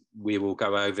 we will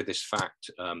go over this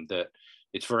fact that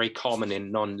it's very common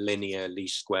in non-linear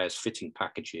least squares fitting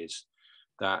packages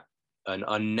that an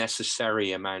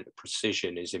unnecessary amount of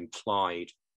precision is implied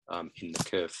in the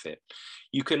curve fit.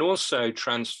 You can also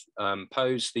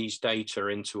transpose these data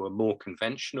into a more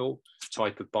conventional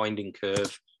type of binding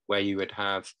curve where you would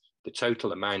have the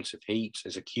total amount of heat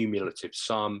as a cumulative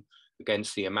sum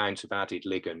against the amount of added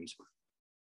ligand.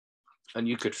 And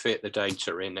you could fit the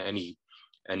data in any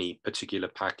particular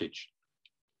package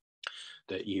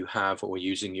that you have, or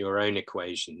using your own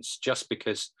equations. Just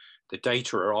because the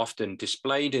data are often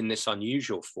displayed in this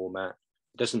unusual format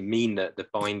doesn't mean that the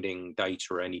binding data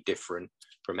are any different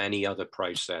from any other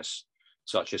process,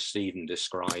 such as Stephen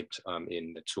described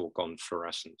in the talk on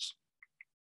fluorescence.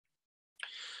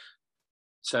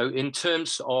 So in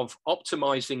terms of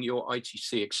optimizing your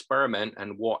ITC experiment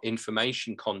and what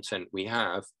information content we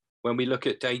have, when we look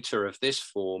at data of this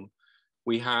form,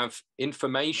 we have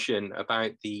information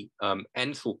about the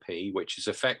enthalpy, which is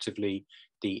effectively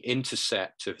the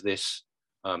intercept of this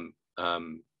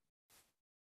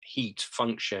heat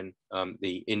function,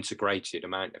 the integrated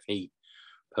amount of heat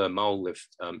per mole of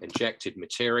injected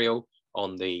material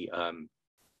on the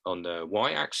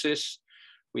y-axis.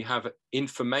 We have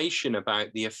information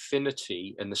about the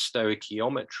affinity and the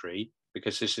stoichiometry,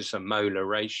 because this is a molar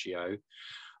ratio.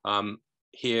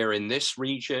 Here in this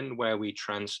region where we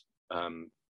transfer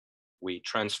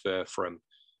from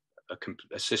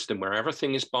a system where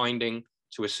everything is binding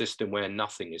to a system where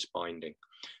nothing is binding.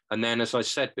 And then, as I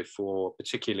said before,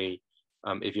 particularly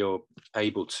if you're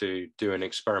able to do an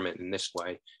experiment in this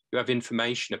way, you have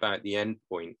information about the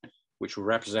endpoint, which will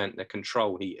represent the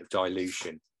control heat of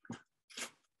dilution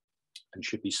and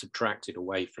should be subtracted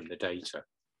away from the data.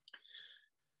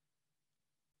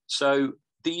 So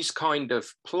these kind of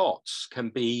plots can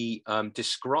be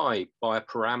described by a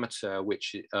parameter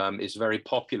which is very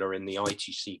popular in the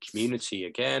ITC community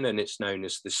again, and it's known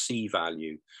as the C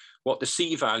value. What the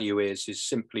C value is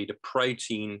simply the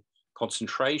protein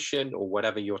concentration, or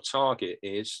whatever your target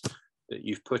is that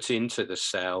you've put into the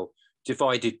cell,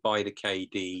 divided by the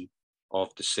KD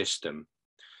of the system.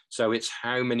 So it's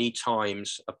how many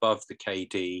times above the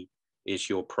KD is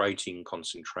your protein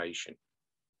concentration.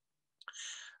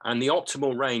 And the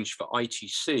optimal range for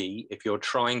ITC, if you're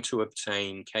trying to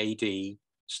obtain KD,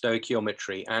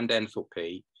 stoichiometry, and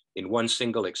enthalpy in one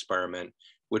single experiment,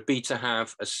 would be to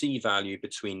have a C value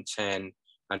between 10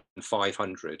 and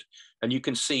 500. And you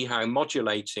can see how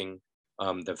modulating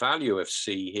the value of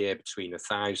C here between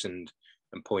 1000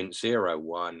 and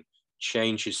 0.01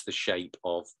 changes the shape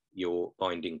of your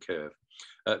binding curve.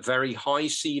 At very high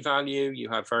C value, you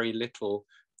have very little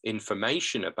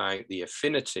information about the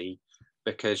affinity,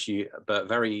 but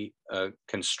very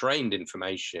constrained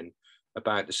information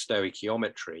about the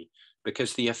stoichiometry,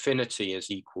 because the affinity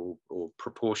is equal or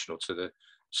proportional to the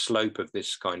slope of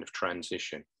this kind of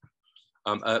transition.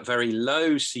 At very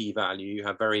low C value, you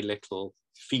have very little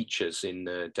features in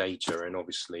the data, and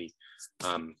obviously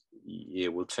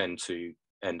it will tend to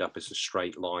end up as a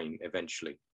straight line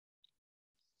eventually.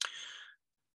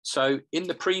 So in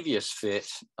the previous fit,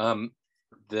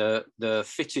 the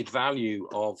fitted value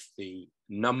of the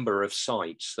number of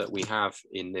sites that we have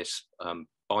in this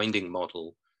binding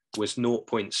model was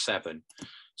 0.7.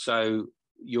 So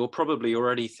you're probably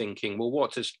already thinking, well,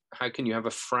 how can you have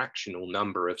a fractional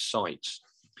number of sites?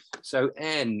 So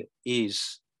N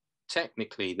is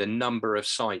technically the number of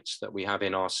sites that we have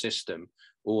in our system,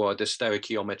 or the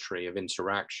stoichiometry of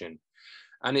interaction.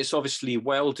 And it's obviously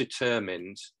well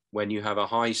determined when you have a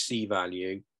high C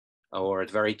value or a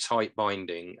very tight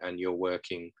binding and you're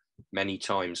working many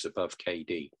times above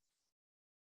KD.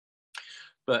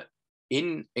 But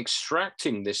in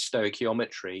extracting this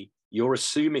stoichiometry, you're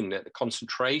assuming that the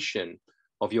concentration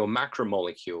of your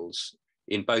macromolecules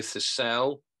in both the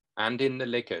cell and in the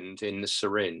ligand in the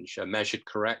syringe are measured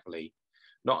correctly.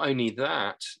 Not only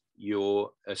that,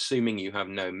 you're assuming you have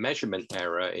no measurement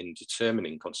error in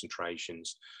determining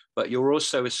concentrations, but you're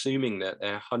also assuming that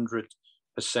they're 100%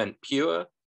 pure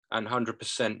and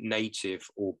 100% native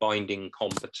or binding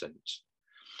competent.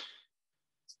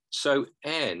 So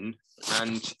N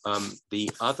and the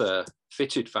other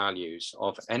fitted values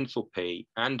of enthalpy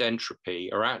and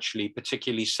entropy are actually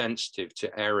particularly sensitive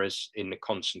to errors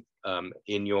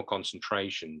in your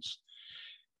concentrations.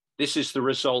 This is the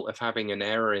result of having an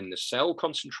error in the cell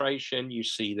concentration. You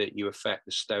see that you affect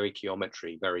the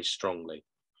stoichiometry very strongly.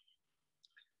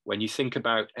 When you think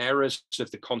about errors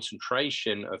of the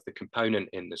concentration of the component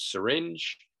in the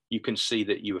syringe, you can see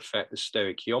that you affect the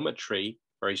stoichiometry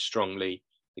very strongly,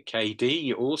 the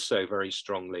KD also very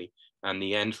strongly, and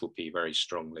the enthalpy very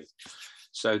strongly.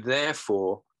 So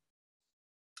therefore,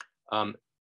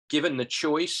 given the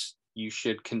choice, you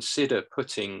should consider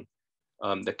putting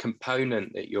the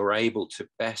component that you're able to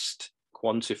best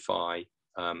quantify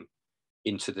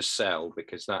into the cell,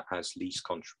 because that has least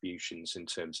contributions in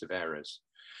terms of errors.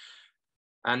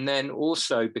 And then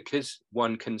also, because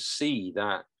one can see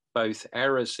that both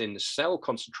errors in the cell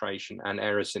concentration and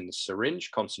errors in the syringe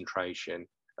concentration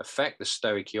affect the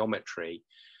stoichiometry,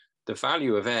 the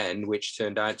value of N, which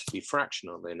turned out to be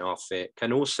fractional in our fit,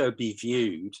 can also be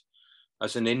viewed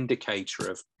as an indicator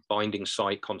of binding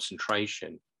site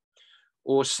concentration.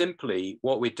 Or simply,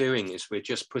 what we're doing is we're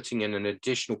just putting in an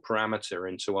additional parameter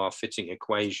into our fitting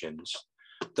equations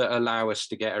that allow us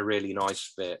to get a really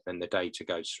nice fit, and the data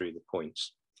goes through the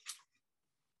points.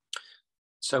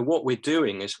 So what we're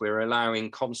doing is we're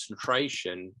allowing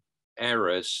concentration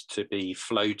errors to be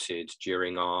floated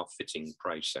during our fitting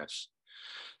process.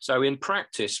 So in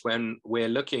practice, when we're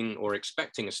looking or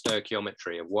expecting a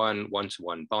stoichiometry of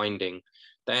 1:1 binding,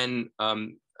 then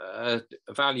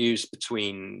values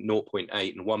between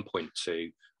 0.8 and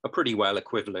 1.2 are pretty well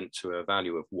equivalent to a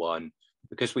value of 1,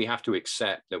 because we have to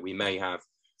accept that we may have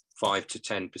 5 to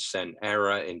 10%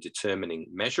 error in determining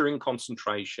measuring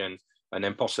concentration, and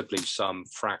then possibly some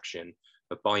fraction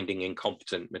of binding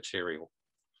incompetent material.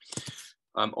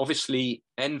 Obviously,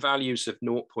 N values of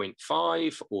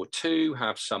 0.5 or 2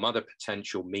 have some other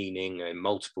potential meaning in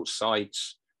multiple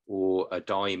sites or a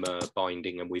dimer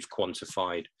binding, and we've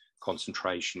quantified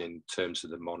concentration in terms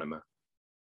of the monomer.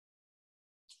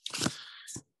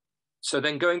 So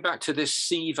then going back to this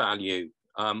C value,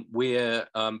 we're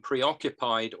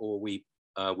preoccupied, or we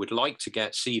would like to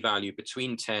get C value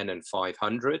between 10 and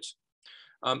 500.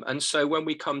 And so when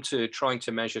we come to trying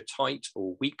to measure tight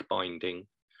or weak binding,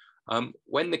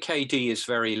 when the KD is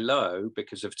very low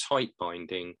because of tight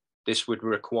binding, this would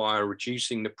require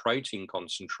reducing the protein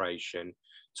concentration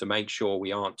to make sure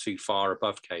we aren't too far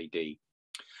above KD.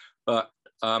 But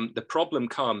the problem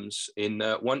comes in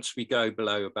that once we go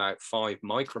below about 5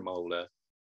 micromolar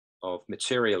of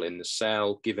material in the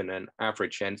cell, given an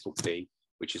average enthalpy,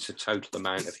 which is the total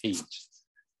amount of heat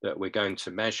that we're going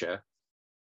to measure,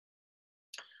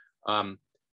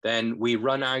 then we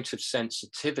run out of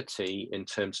sensitivity in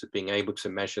terms of being able to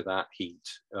measure that heat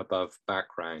above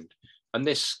background. And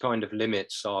this kind of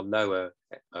limits our lower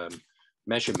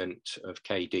measurement of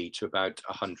KD to about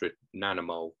 100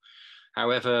 nanomole.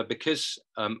 However, because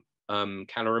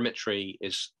calorimetry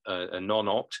is a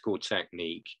non-optical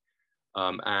technique,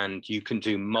 and you can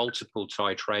do multiple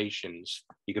titrations,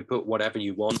 you can put whatever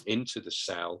you want into the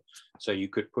cell. So you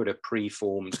could put a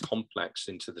preformed complex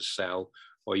into the cell,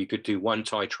 or you could do one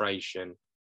titration,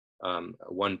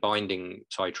 one binding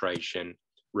titration,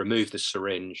 remove the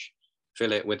syringe,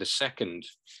 fill it with a second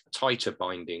tighter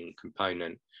binding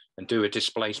component, and do a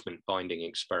displacement binding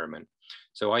experiment.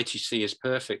 So ITC is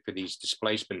perfect for these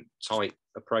displacement type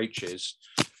approaches.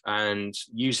 And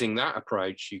using that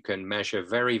approach, you can measure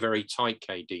very, very tight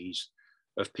KDs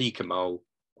of picomole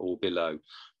or below.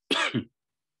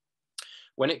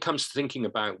 When it comes to thinking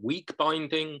about weak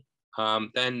binding,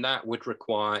 then that would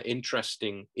require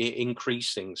increasing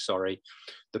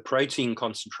the protein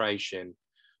concentration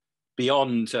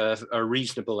beyond a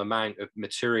reasonable amount of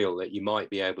material that you might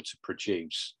be able to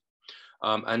produce.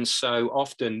 And so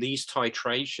often these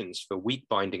titrations for weak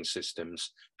binding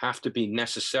systems have to be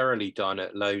necessarily done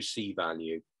at low C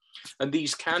value. And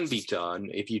these can be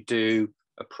done if you do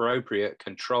appropriate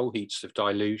control heats of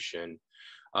dilution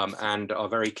and are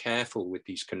very careful with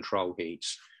these control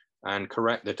heats and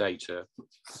correct the data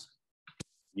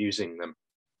using them.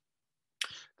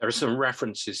 There are some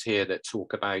references here that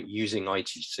talk about using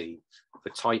ITC for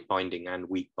tight binding and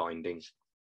weak binding,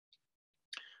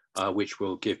 which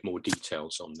will give more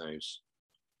details on those.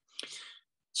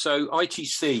 So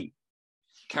ITC,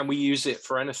 can we use it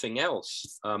for anything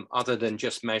else other than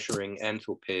just measuring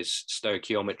enthalpies,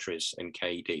 stoichiometries, and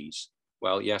KDs?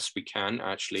 Well, yes, we can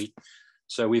actually.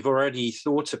 So we've already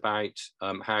thought about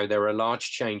how there are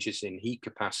large changes in heat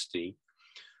capacity.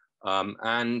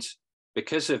 And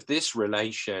because of this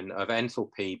relation of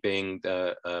enthalpy being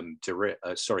the,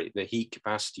 the heat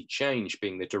capacity change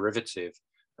being the derivative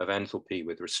of enthalpy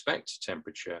with respect to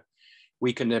temperature,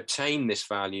 we can obtain this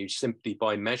value simply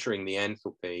by measuring the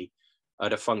enthalpy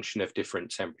at a function of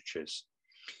different temperatures.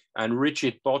 And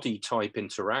rigid body type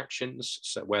interactions,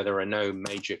 so where there are no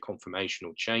major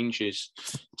conformational changes,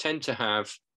 tend to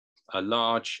have a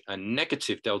large and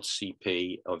negative delta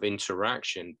Cp of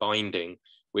interaction binding,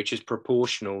 which is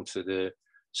proportional to the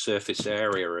surface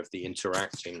area of the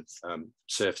interacting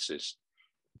surfaces.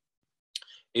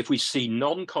 If we see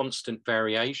non-constant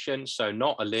variation, so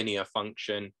not a linear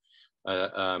function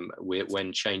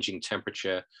when changing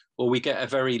temperature, or we get a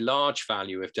very large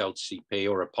value of delta Cp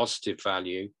or a positive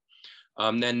value,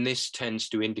 then this tends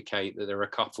to indicate that there are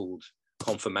coupled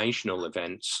conformational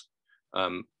events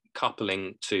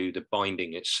coupling to the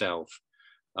binding itself.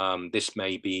 This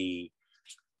may be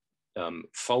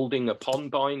folding upon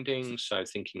binding, so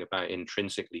thinking about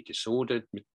intrinsically disordered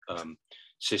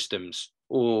systems,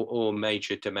 or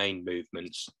major domain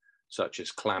movements such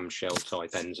as clamshell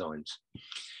type enzymes.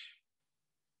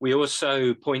 We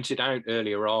also pointed out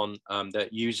earlier on that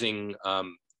using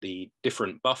the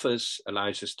different buffers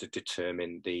allows us to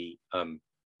determine the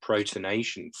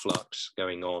protonation flux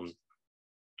going on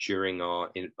during our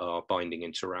binding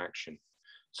interaction.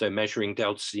 So measuring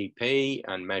delta Cp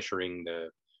and measuring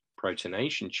the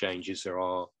protonation changes, there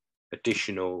are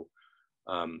additional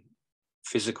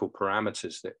physical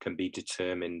parameters that can be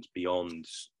determined beyond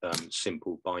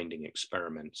simple binding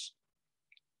experiments.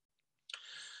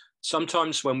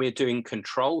 Sometimes when we're doing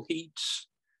control heats,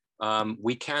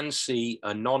 we can see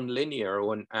a non-linear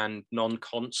and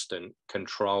non-constant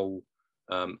control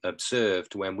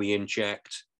observed when we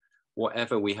inject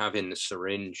whatever we have in the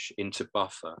syringe into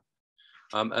buffer.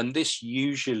 And this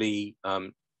usually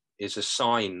is a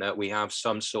sign that we have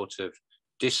some sort of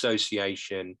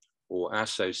dissociation or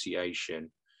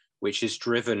association, which is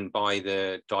driven by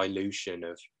the dilution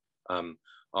of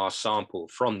our sample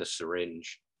from the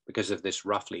syringe because of this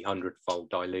roughly 100-fold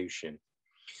dilution.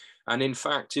 And in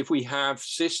fact, if we have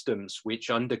systems which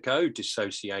undergo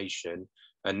dissociation,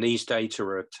 and these data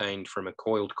are obtained from a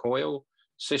coiled coil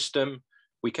system,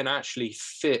 we can actually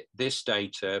fit this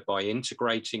data by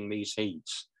integrating these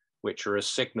heats, which are a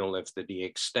signal of the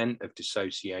extent of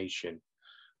dissociation,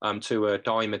 to a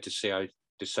dimer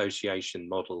dissociation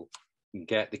model and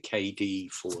get the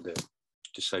KD for the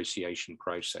dissociation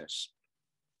process.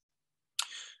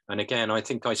 And again, I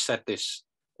think I said this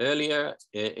earlier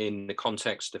in the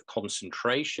context of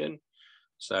concentration.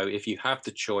 So if you have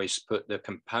the choice, put the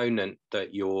component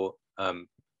that you're the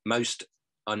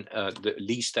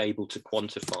least able to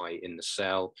quantify in the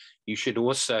cell. You should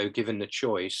also, given the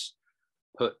choice,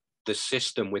 put the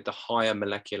system with the higher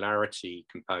molecularity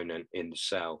component in the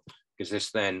cell, because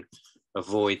this then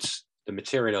avoids the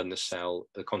material in the cell.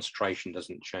 The concentration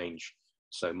doesn't change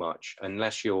so much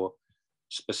unless you're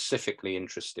specifically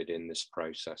interested in this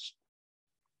process.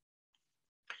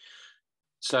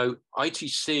 So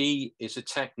ITC is a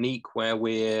technique where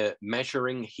we're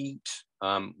measuring heat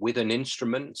with an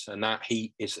instrument, and that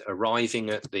heat is arriving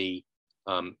at the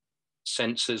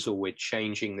sensors, or we're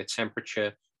changing the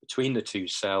temperature between the two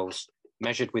cells,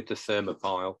 measured with the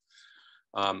thermopile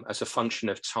as a function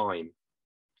of time.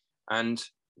 And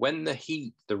when the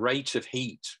heat, the rate of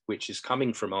heat, which is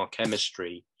coming from our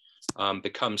chemistry,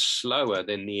 becomes slower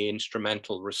than the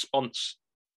instrumental response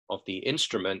of the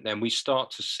instrument, then we start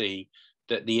to see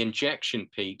that the injection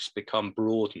peaks become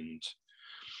broadened.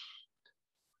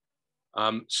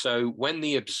 So when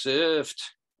the observed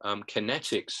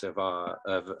kinetics of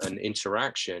an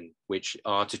interaction, which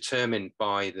are determined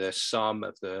by the sum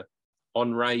of the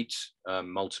on rate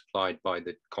multiplied by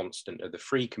the constant of the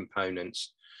free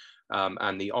components,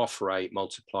 and the off rate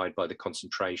multiplied by the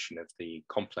concentration of the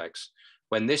complex,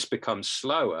 when this becomes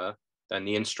slower than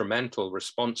the instrumental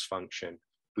response function,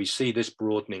 we see this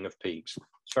broadening of peaks.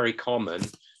 It's very common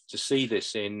to see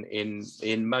this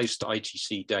in most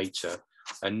ITC data.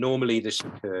 And normally this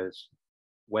occurs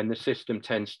when the system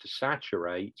tends to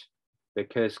saturate,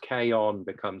 because K on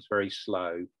becomes very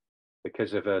slow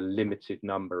because of a limited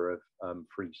number of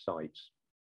free sites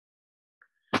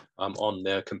on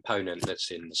the component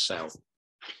that's in the cell.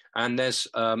 And there's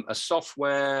a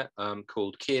software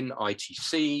called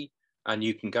kinetics, and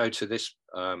you can go to this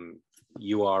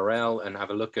URL and have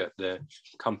a look at the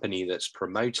company that's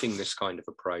promoting this kind of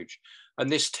approach.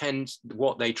 And this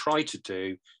what they try to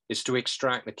do is to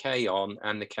extract the K on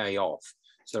and the K off.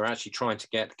 So they're actually trying to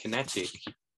get kinetic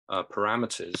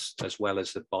parameters as well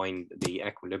as the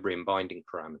equilibrium binding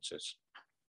parameters.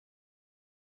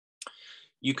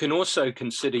 You can also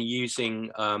consider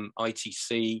using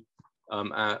ITC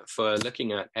for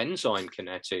looking at enzyme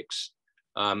kinetics,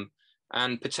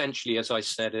 and potentially, as I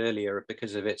said earlier,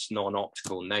 because of its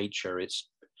non-optical nature, it's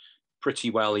pretty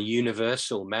well a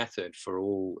universal method for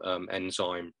all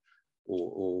enzyme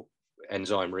or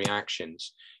enzyme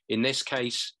reactions. In this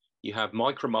case, you have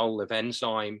micromole of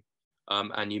enzyme,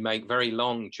 and you make very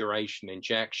long duration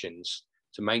injections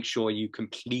to make sure you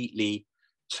completely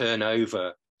turn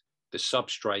over the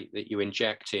substrate that you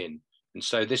inject in. And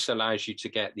so this allows you to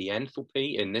get the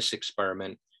enthalpy in this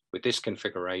experiment with this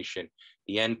configuration,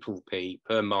 the enthalpy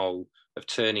per mole of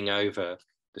turning over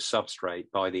the substrate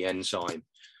by the enzyme.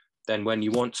 Then when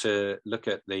you want to look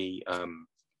at the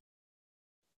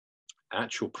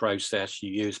actual process,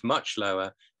 you use much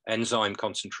lower enzyme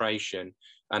concentration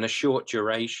and a short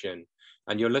duration.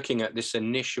 And you're looking at this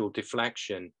initial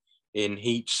deflection in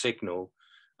heat signal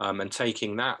and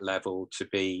taking that level to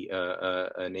be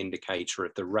an indicator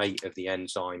of the rate of the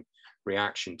enzyme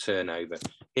reaction turnover.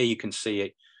 Here you can see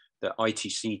it, the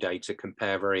ITC data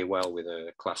compare very well with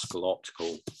a classical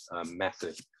optical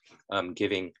method,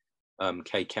 giving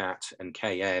Kcat and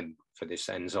Km for this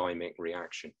enzymic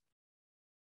reaction.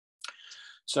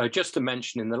 So just to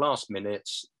mention in the last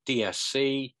minutes,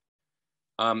 DSC.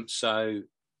 So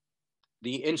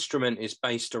the instrument is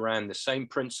based around the same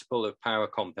principle of power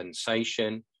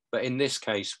compensation, but in this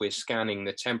case, we're scanning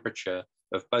the temperature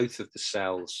of both of the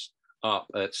cells up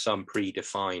at some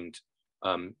predefined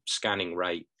scanning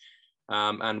rate.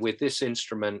 And with this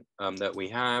instrument that we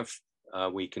have,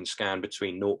 we can scan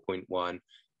between 0.1,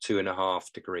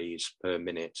 2.5 degrees per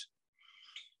minute.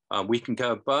 We can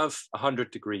go above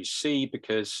 100 degrees C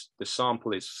because the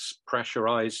sample is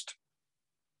pressurized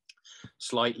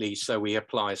slightly, so we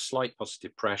apply a slight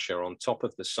positive pressure on top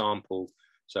of the sample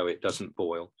so it doesn't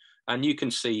boil. And you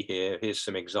can see here's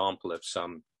some example of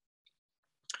some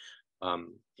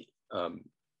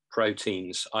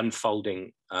proteins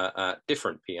unfolding at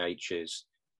different pHs.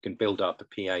 You can build up a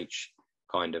pH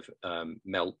kind of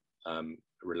melt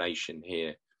relation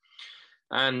here.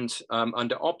 And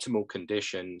under optimal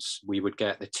conditions, we would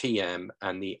get the Tm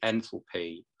and the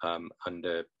enthalpy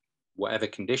under whatever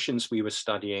conditions we were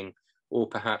studying, or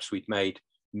perhaps we'd made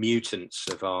mutants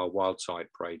of our wild type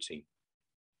protein.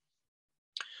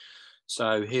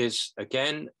 So here's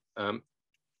again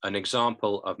an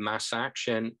example of mass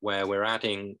action where we're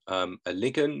adding a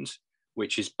ligand,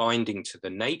 which is binding to the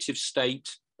native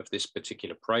state of this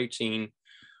particular protein.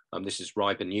 This is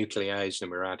ribonuclease,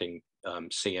 and we're adding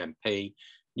CMP.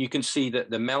 You can see that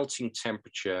the melting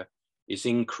temperature is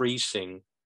increasing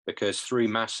because through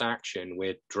mass action,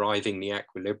 we're driving the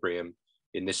equilibrium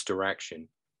in this direction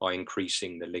by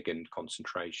increasing the ligand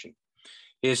concentration.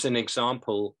 Here's an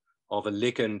example of a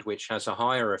ligand which has a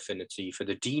higher affinity for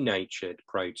the denatured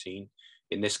protein,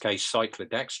 in this case,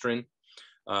 cyclodextrin.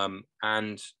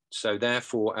 And so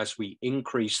therefore, as we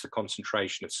increase the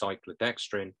concentration of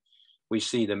cyclodextrin, we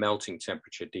see the melting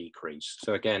temperature decrease.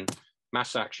 So again,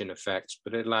 mass action effects,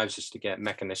 but it allows us to get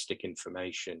mechanistic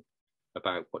information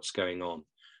about what's going on.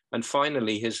 And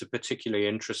finally, here's a particularly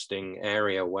interesting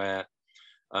area where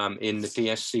in the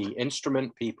DSC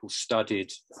instrument, people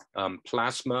studied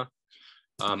plasma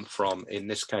from, in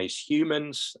this case,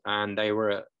 humans, and they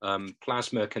were,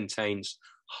 plasma contains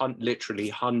literally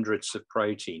hundreds of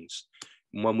proteins.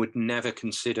 One would never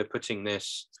consider putting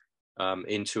this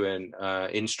into an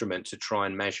instrument to try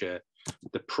and measure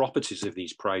the properties of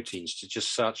these proteins to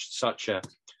just such a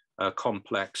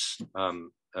complex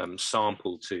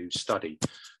sample to study.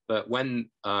 But when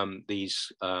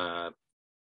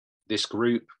this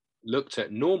group looked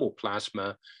at normal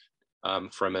plasma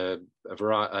from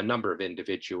a number of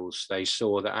individuals, they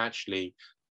saw that actually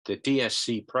the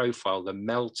DSC profile, the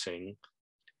melting,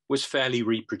 was fairly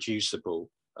reproducible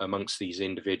amongst these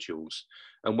individuals.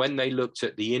 And when they looked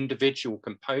at the individual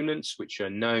components which are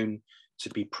known to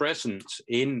be present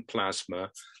in plasma,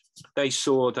 they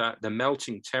saw that the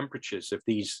melting temperatures of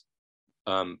these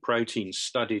proteins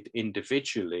studied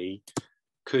individually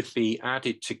could be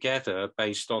added together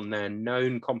based on their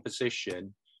known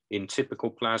composition in typical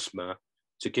plasma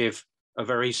to give a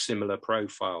very similar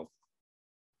profile.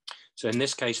 So in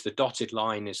this case, the dotted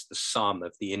line is the sum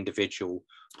of the individual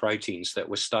proteins that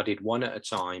were studied one at a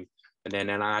time and then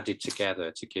added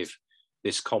together to give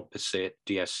this composite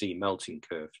DSC melting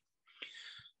curve.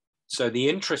 So the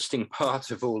interesting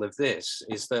part of all of this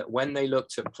is that when they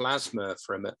looked at plasma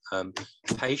from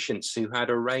patients who had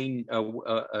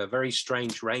a very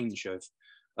strange range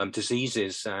of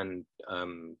diseases, and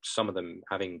some of them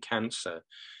having cancer,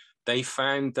 they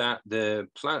found that the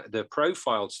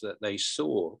profiles that they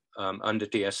saw under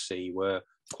DSC were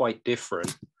quite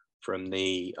different from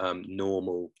the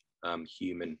normal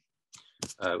human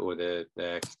or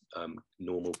their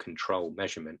normal control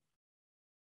measurement.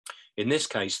 In this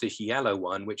case, this yellow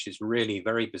one, which is really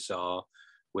very bizarre,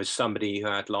 was somebody who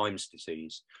had Lyme's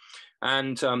disease.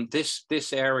 And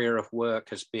this area of work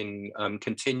has been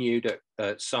continued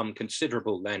at some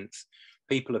considerable length.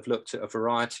 People have looked at a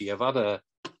variety of other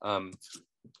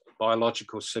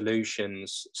biological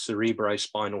solutions,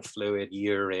 cerebrospinal fluid,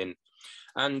 urine.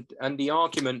 And the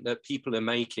argument that people are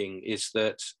making is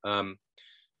that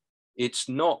it's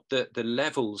not that the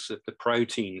levels of the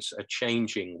proteins are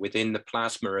changing within the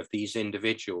plasma of these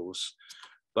individuals,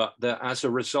 but that as a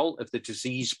result of the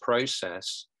disease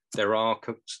process, there are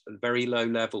very low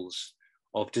levels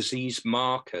of disease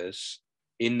markers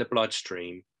in the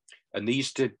bloodstream. And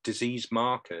these disease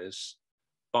markers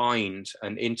bind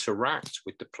and interact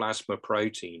with the plasma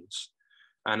proteins.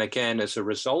 And again, as a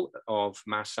result of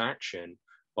mass action,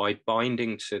 by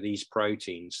binding to these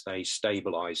proteins, they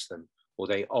stabilize them, or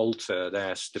they alter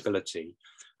their stability.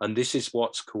 And this is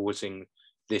what's causing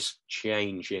this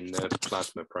change in the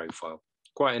plasma profile.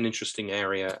 Quite an interesting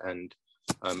area, and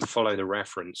follow the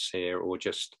reference here, or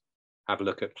just have a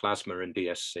look at plasma and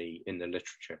DSC in the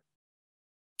literature.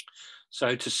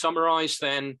 So to summarize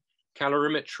then,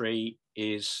 calorimetry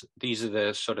is, these are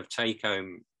the sort of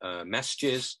take-home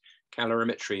messages.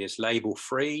 Calorimetry is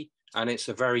label-free, and it's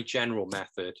a very general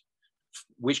method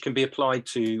which can be applied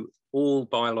to all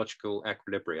biological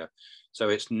equilibria. So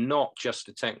it's not just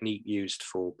a technique used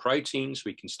for proteins.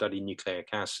 We can study nucleic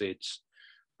acids,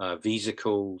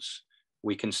 vesicles.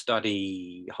 We can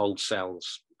study whole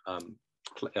cells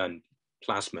and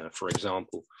plasma, for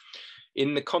example.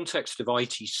 In the context of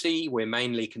ITC, we're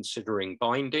mainly considering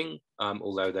binding,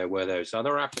 although there were those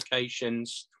other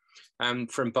applications.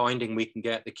 And from binding, we can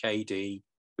get the KD,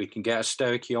 we can get a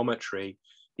stoichiometry,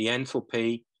 the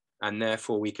enthalpy, and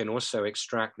therefore we can also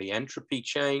extract the entropy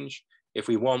change. If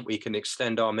we want, we can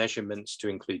extend our measurements to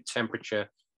include temperature,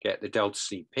 get the delta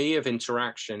Cp of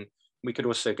interaction. We could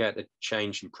also get the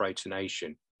change in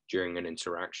protonation during an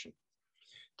interaction.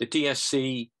 The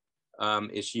DSC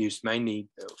is used mainly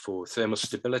for thermal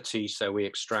stability. So we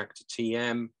extract a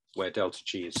TM where delta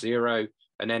G is 0,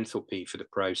 and enthalpy for the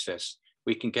process.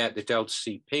 We can get the delta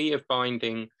Cp of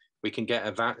binding. We can get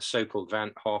a so-called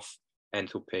Van Hoff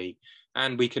enthalpy.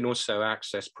 And we can also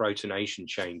access protonation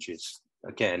changes,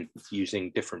 again,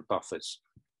 using different buffers.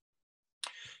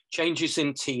 Changes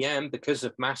in TM because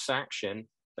of mass action,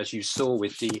 as you saw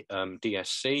with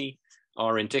DSC,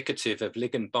 are indicative of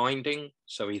ligand binding.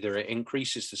 So either it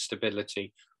increases the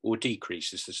stability or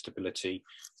decreases the stability,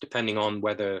 depending on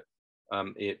whether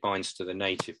it binds to the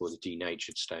native or the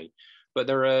denatured state. But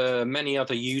there are many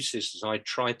other uses, as I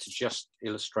tried to just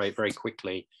illustrate very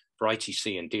quickly, for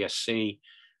ITC and DSC: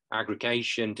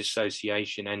 aggregation,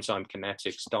 dissociation, enzyme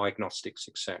kinetics, diagnostics,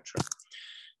 etc.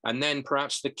 And then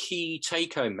perhaps the key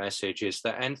take-home message is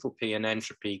that enthalpy and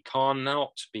entropy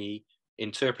cannot be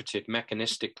interpreted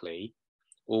mechanistically,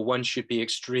 or one should be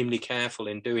extremely careful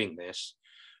in doing this,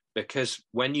 because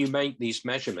when you make these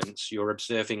measurements, you're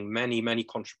observing many, many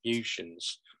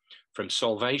contributions from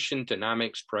solvation,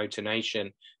 dynamics,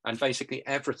 protonation, and basically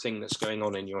everything that's going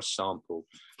on in your sample.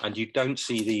 And you don't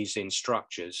see these in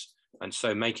structures. And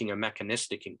so making a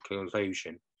mechanistic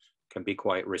conclusion can be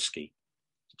quite risky.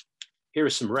 Here are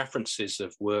some references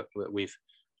of work that we've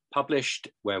published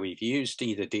where we've used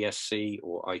either DSC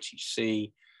or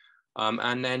ITC.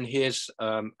 And then here's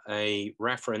a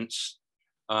reference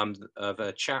of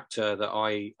a chapter that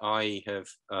I have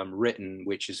written,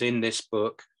 which is in this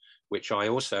book, which I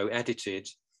also edited.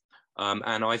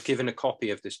 And I've given a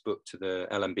copy of this book to the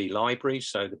LMB library,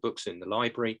 so the book's in the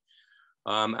library.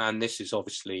 And this is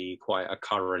obviously quite a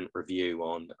current review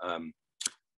on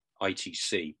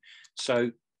ITC.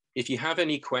 So if you have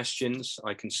any questions,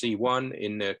 I can see one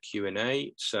in the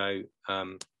Q&A. So,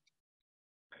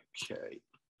 okay.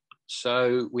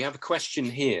 So we have a question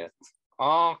here.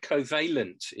 Are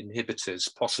covalent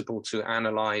inhibitors possible to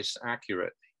analyze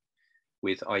accurately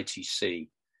with ITC?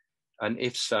 And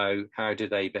if so, how do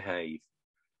they behave?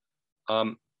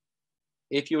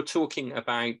 If you're talking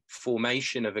about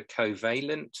formation of a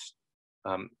covalent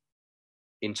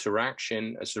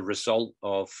interaction as a result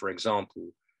of, for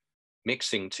example,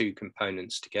 mixing two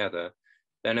components together,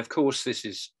 then of course this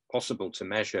is possible to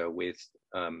measure with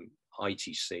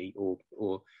ITC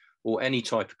or any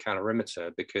type of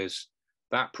calorimeter, because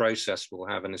that process will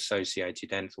have an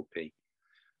associated enthalpy.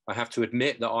 I have to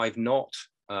admit that I've not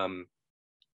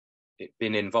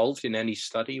been involved in any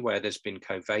study where there's been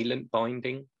covalent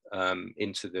binding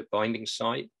into the binding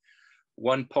site.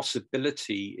 One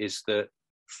possibility is that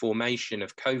formation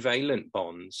of covalent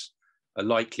bonds are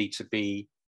likely to be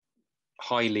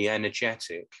highly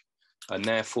energetic, and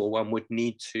therefore one would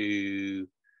need to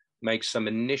make some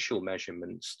initial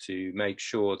measurements to make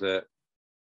sure that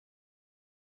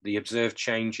the observed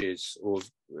changes or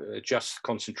adjust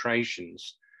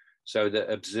concentrations so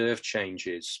that observed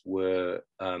changes were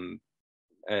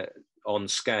on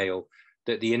scale,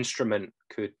 that the instrument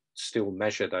could still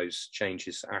measure those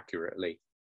changes accurately.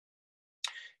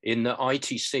 In the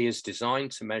ITC is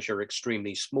designed to measure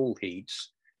extremely small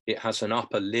heats, it has an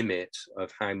upper limit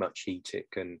of how much heat it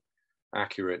can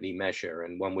accurately measure,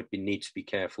 and one would need to be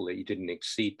careful that you didn't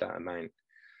exceed that amount.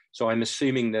 So I'm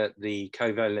assuming that the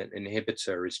covalent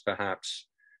inhibitor is perhaps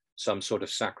some sort of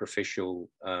sacrificial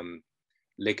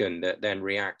ligand that then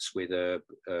reacts with a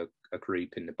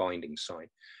group in the binding site.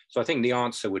 So I think the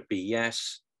answer would be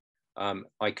yes.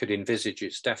 I could envisage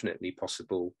it's definitely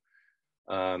possible.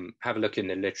 Have a look in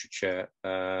the literature,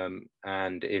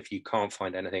 and if you can't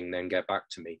find anything, then get back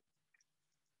to me.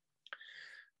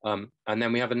 And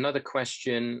then we have another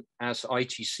question. As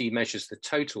ITC measures the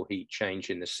total heat change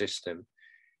in the system,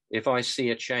 if I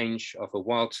see a change of a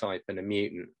wild type and a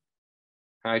mutant,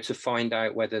 how to find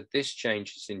out whether this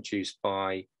change is induced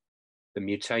by the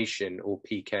mutation or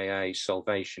pKa,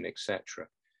 solvation, etc.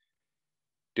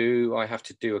 Do I have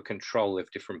to do a control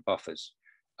of different buffers?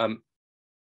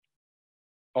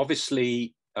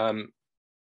 Obviously,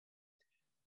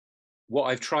 what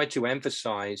I've tried to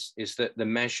emphasize is that the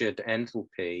measured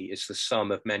enthalpy is the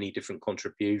sum of many different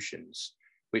contributions,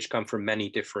 which come from many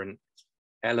different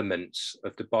elements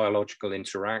of the biological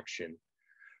interaction.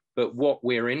 But what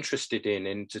we're interested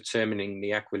in determining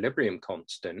the equilibrium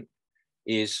constant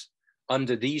is,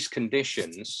 under these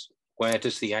conditions, where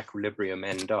does the equilibrium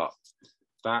end up?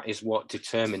 That is what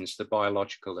determines the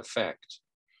biological effect.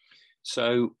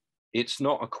 So it's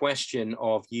not a question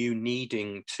of you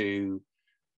needing to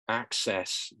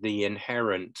access the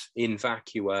inherent in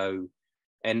vacuo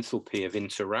enthalpy of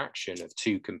interaction of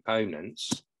two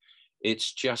components.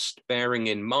 It's just bearing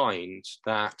in mind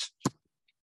that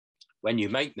when you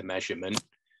make the measurement,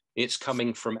 it's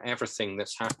coming from everything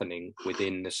that's happening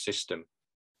within the system.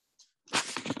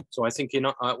 So I think,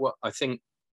 I think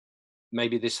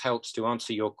maybe this helps to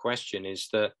answer your question, is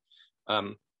that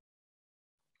the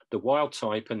wild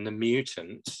type and the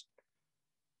mutant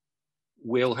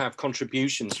will have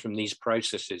contributions from these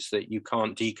processes that you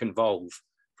can't deconvolve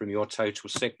from your total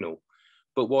signal.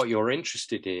 But what you're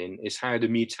interested in is how the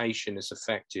mutation has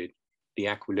affected the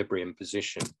equilibrium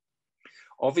position.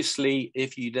 Obviously,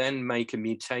 if you then make a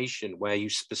mutation where you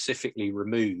specifically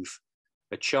remove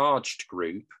a charged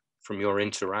group from your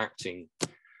interacting,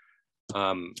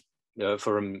 from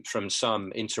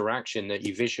some interaction that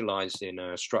you visualize in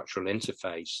a structural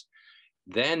interface,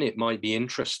 then it might be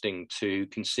interesting to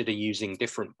consider using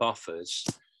different buffers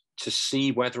to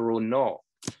see whether or not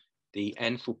the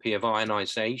enthalpy of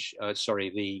ionization,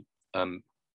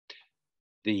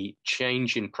 the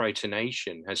change in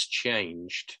protonation has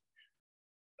changed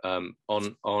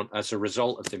as a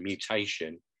result of the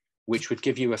mutation, which would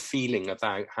give you a feeling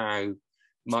about how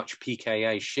much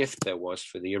pKa shift there was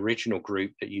for the original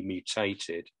group that you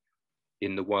mutated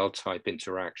in the wild type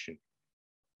interaction.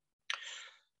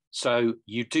 So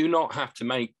you do not have to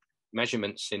make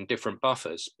measurements in different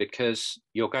buffers, because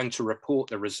you're going to report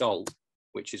the result,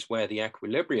 which is where the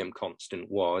equilibrium constant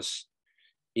was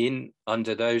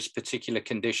under those particular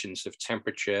conditions of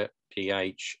temperature,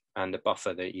 pH, and the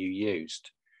buffer that you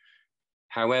used.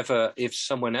 However, if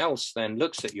someone else then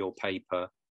looks at your paper,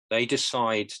 they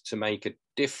decide to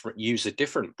use a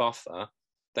different buffer,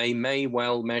 they may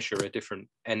well measure a different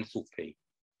enthalpy.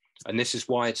 And this is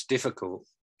why it's difficult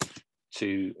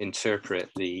to interpret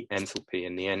the enthalpy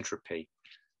and the entropy.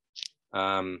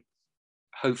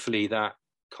 Hopefully that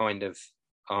kind of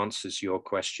answers your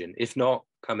question. If not,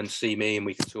 come and see me and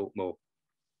we can talk more.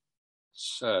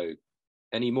 So,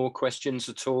 any more questions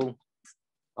at all?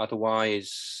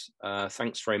 Otherwise,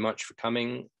 thanks very much for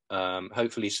coming.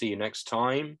 Hopefully see you next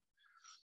time.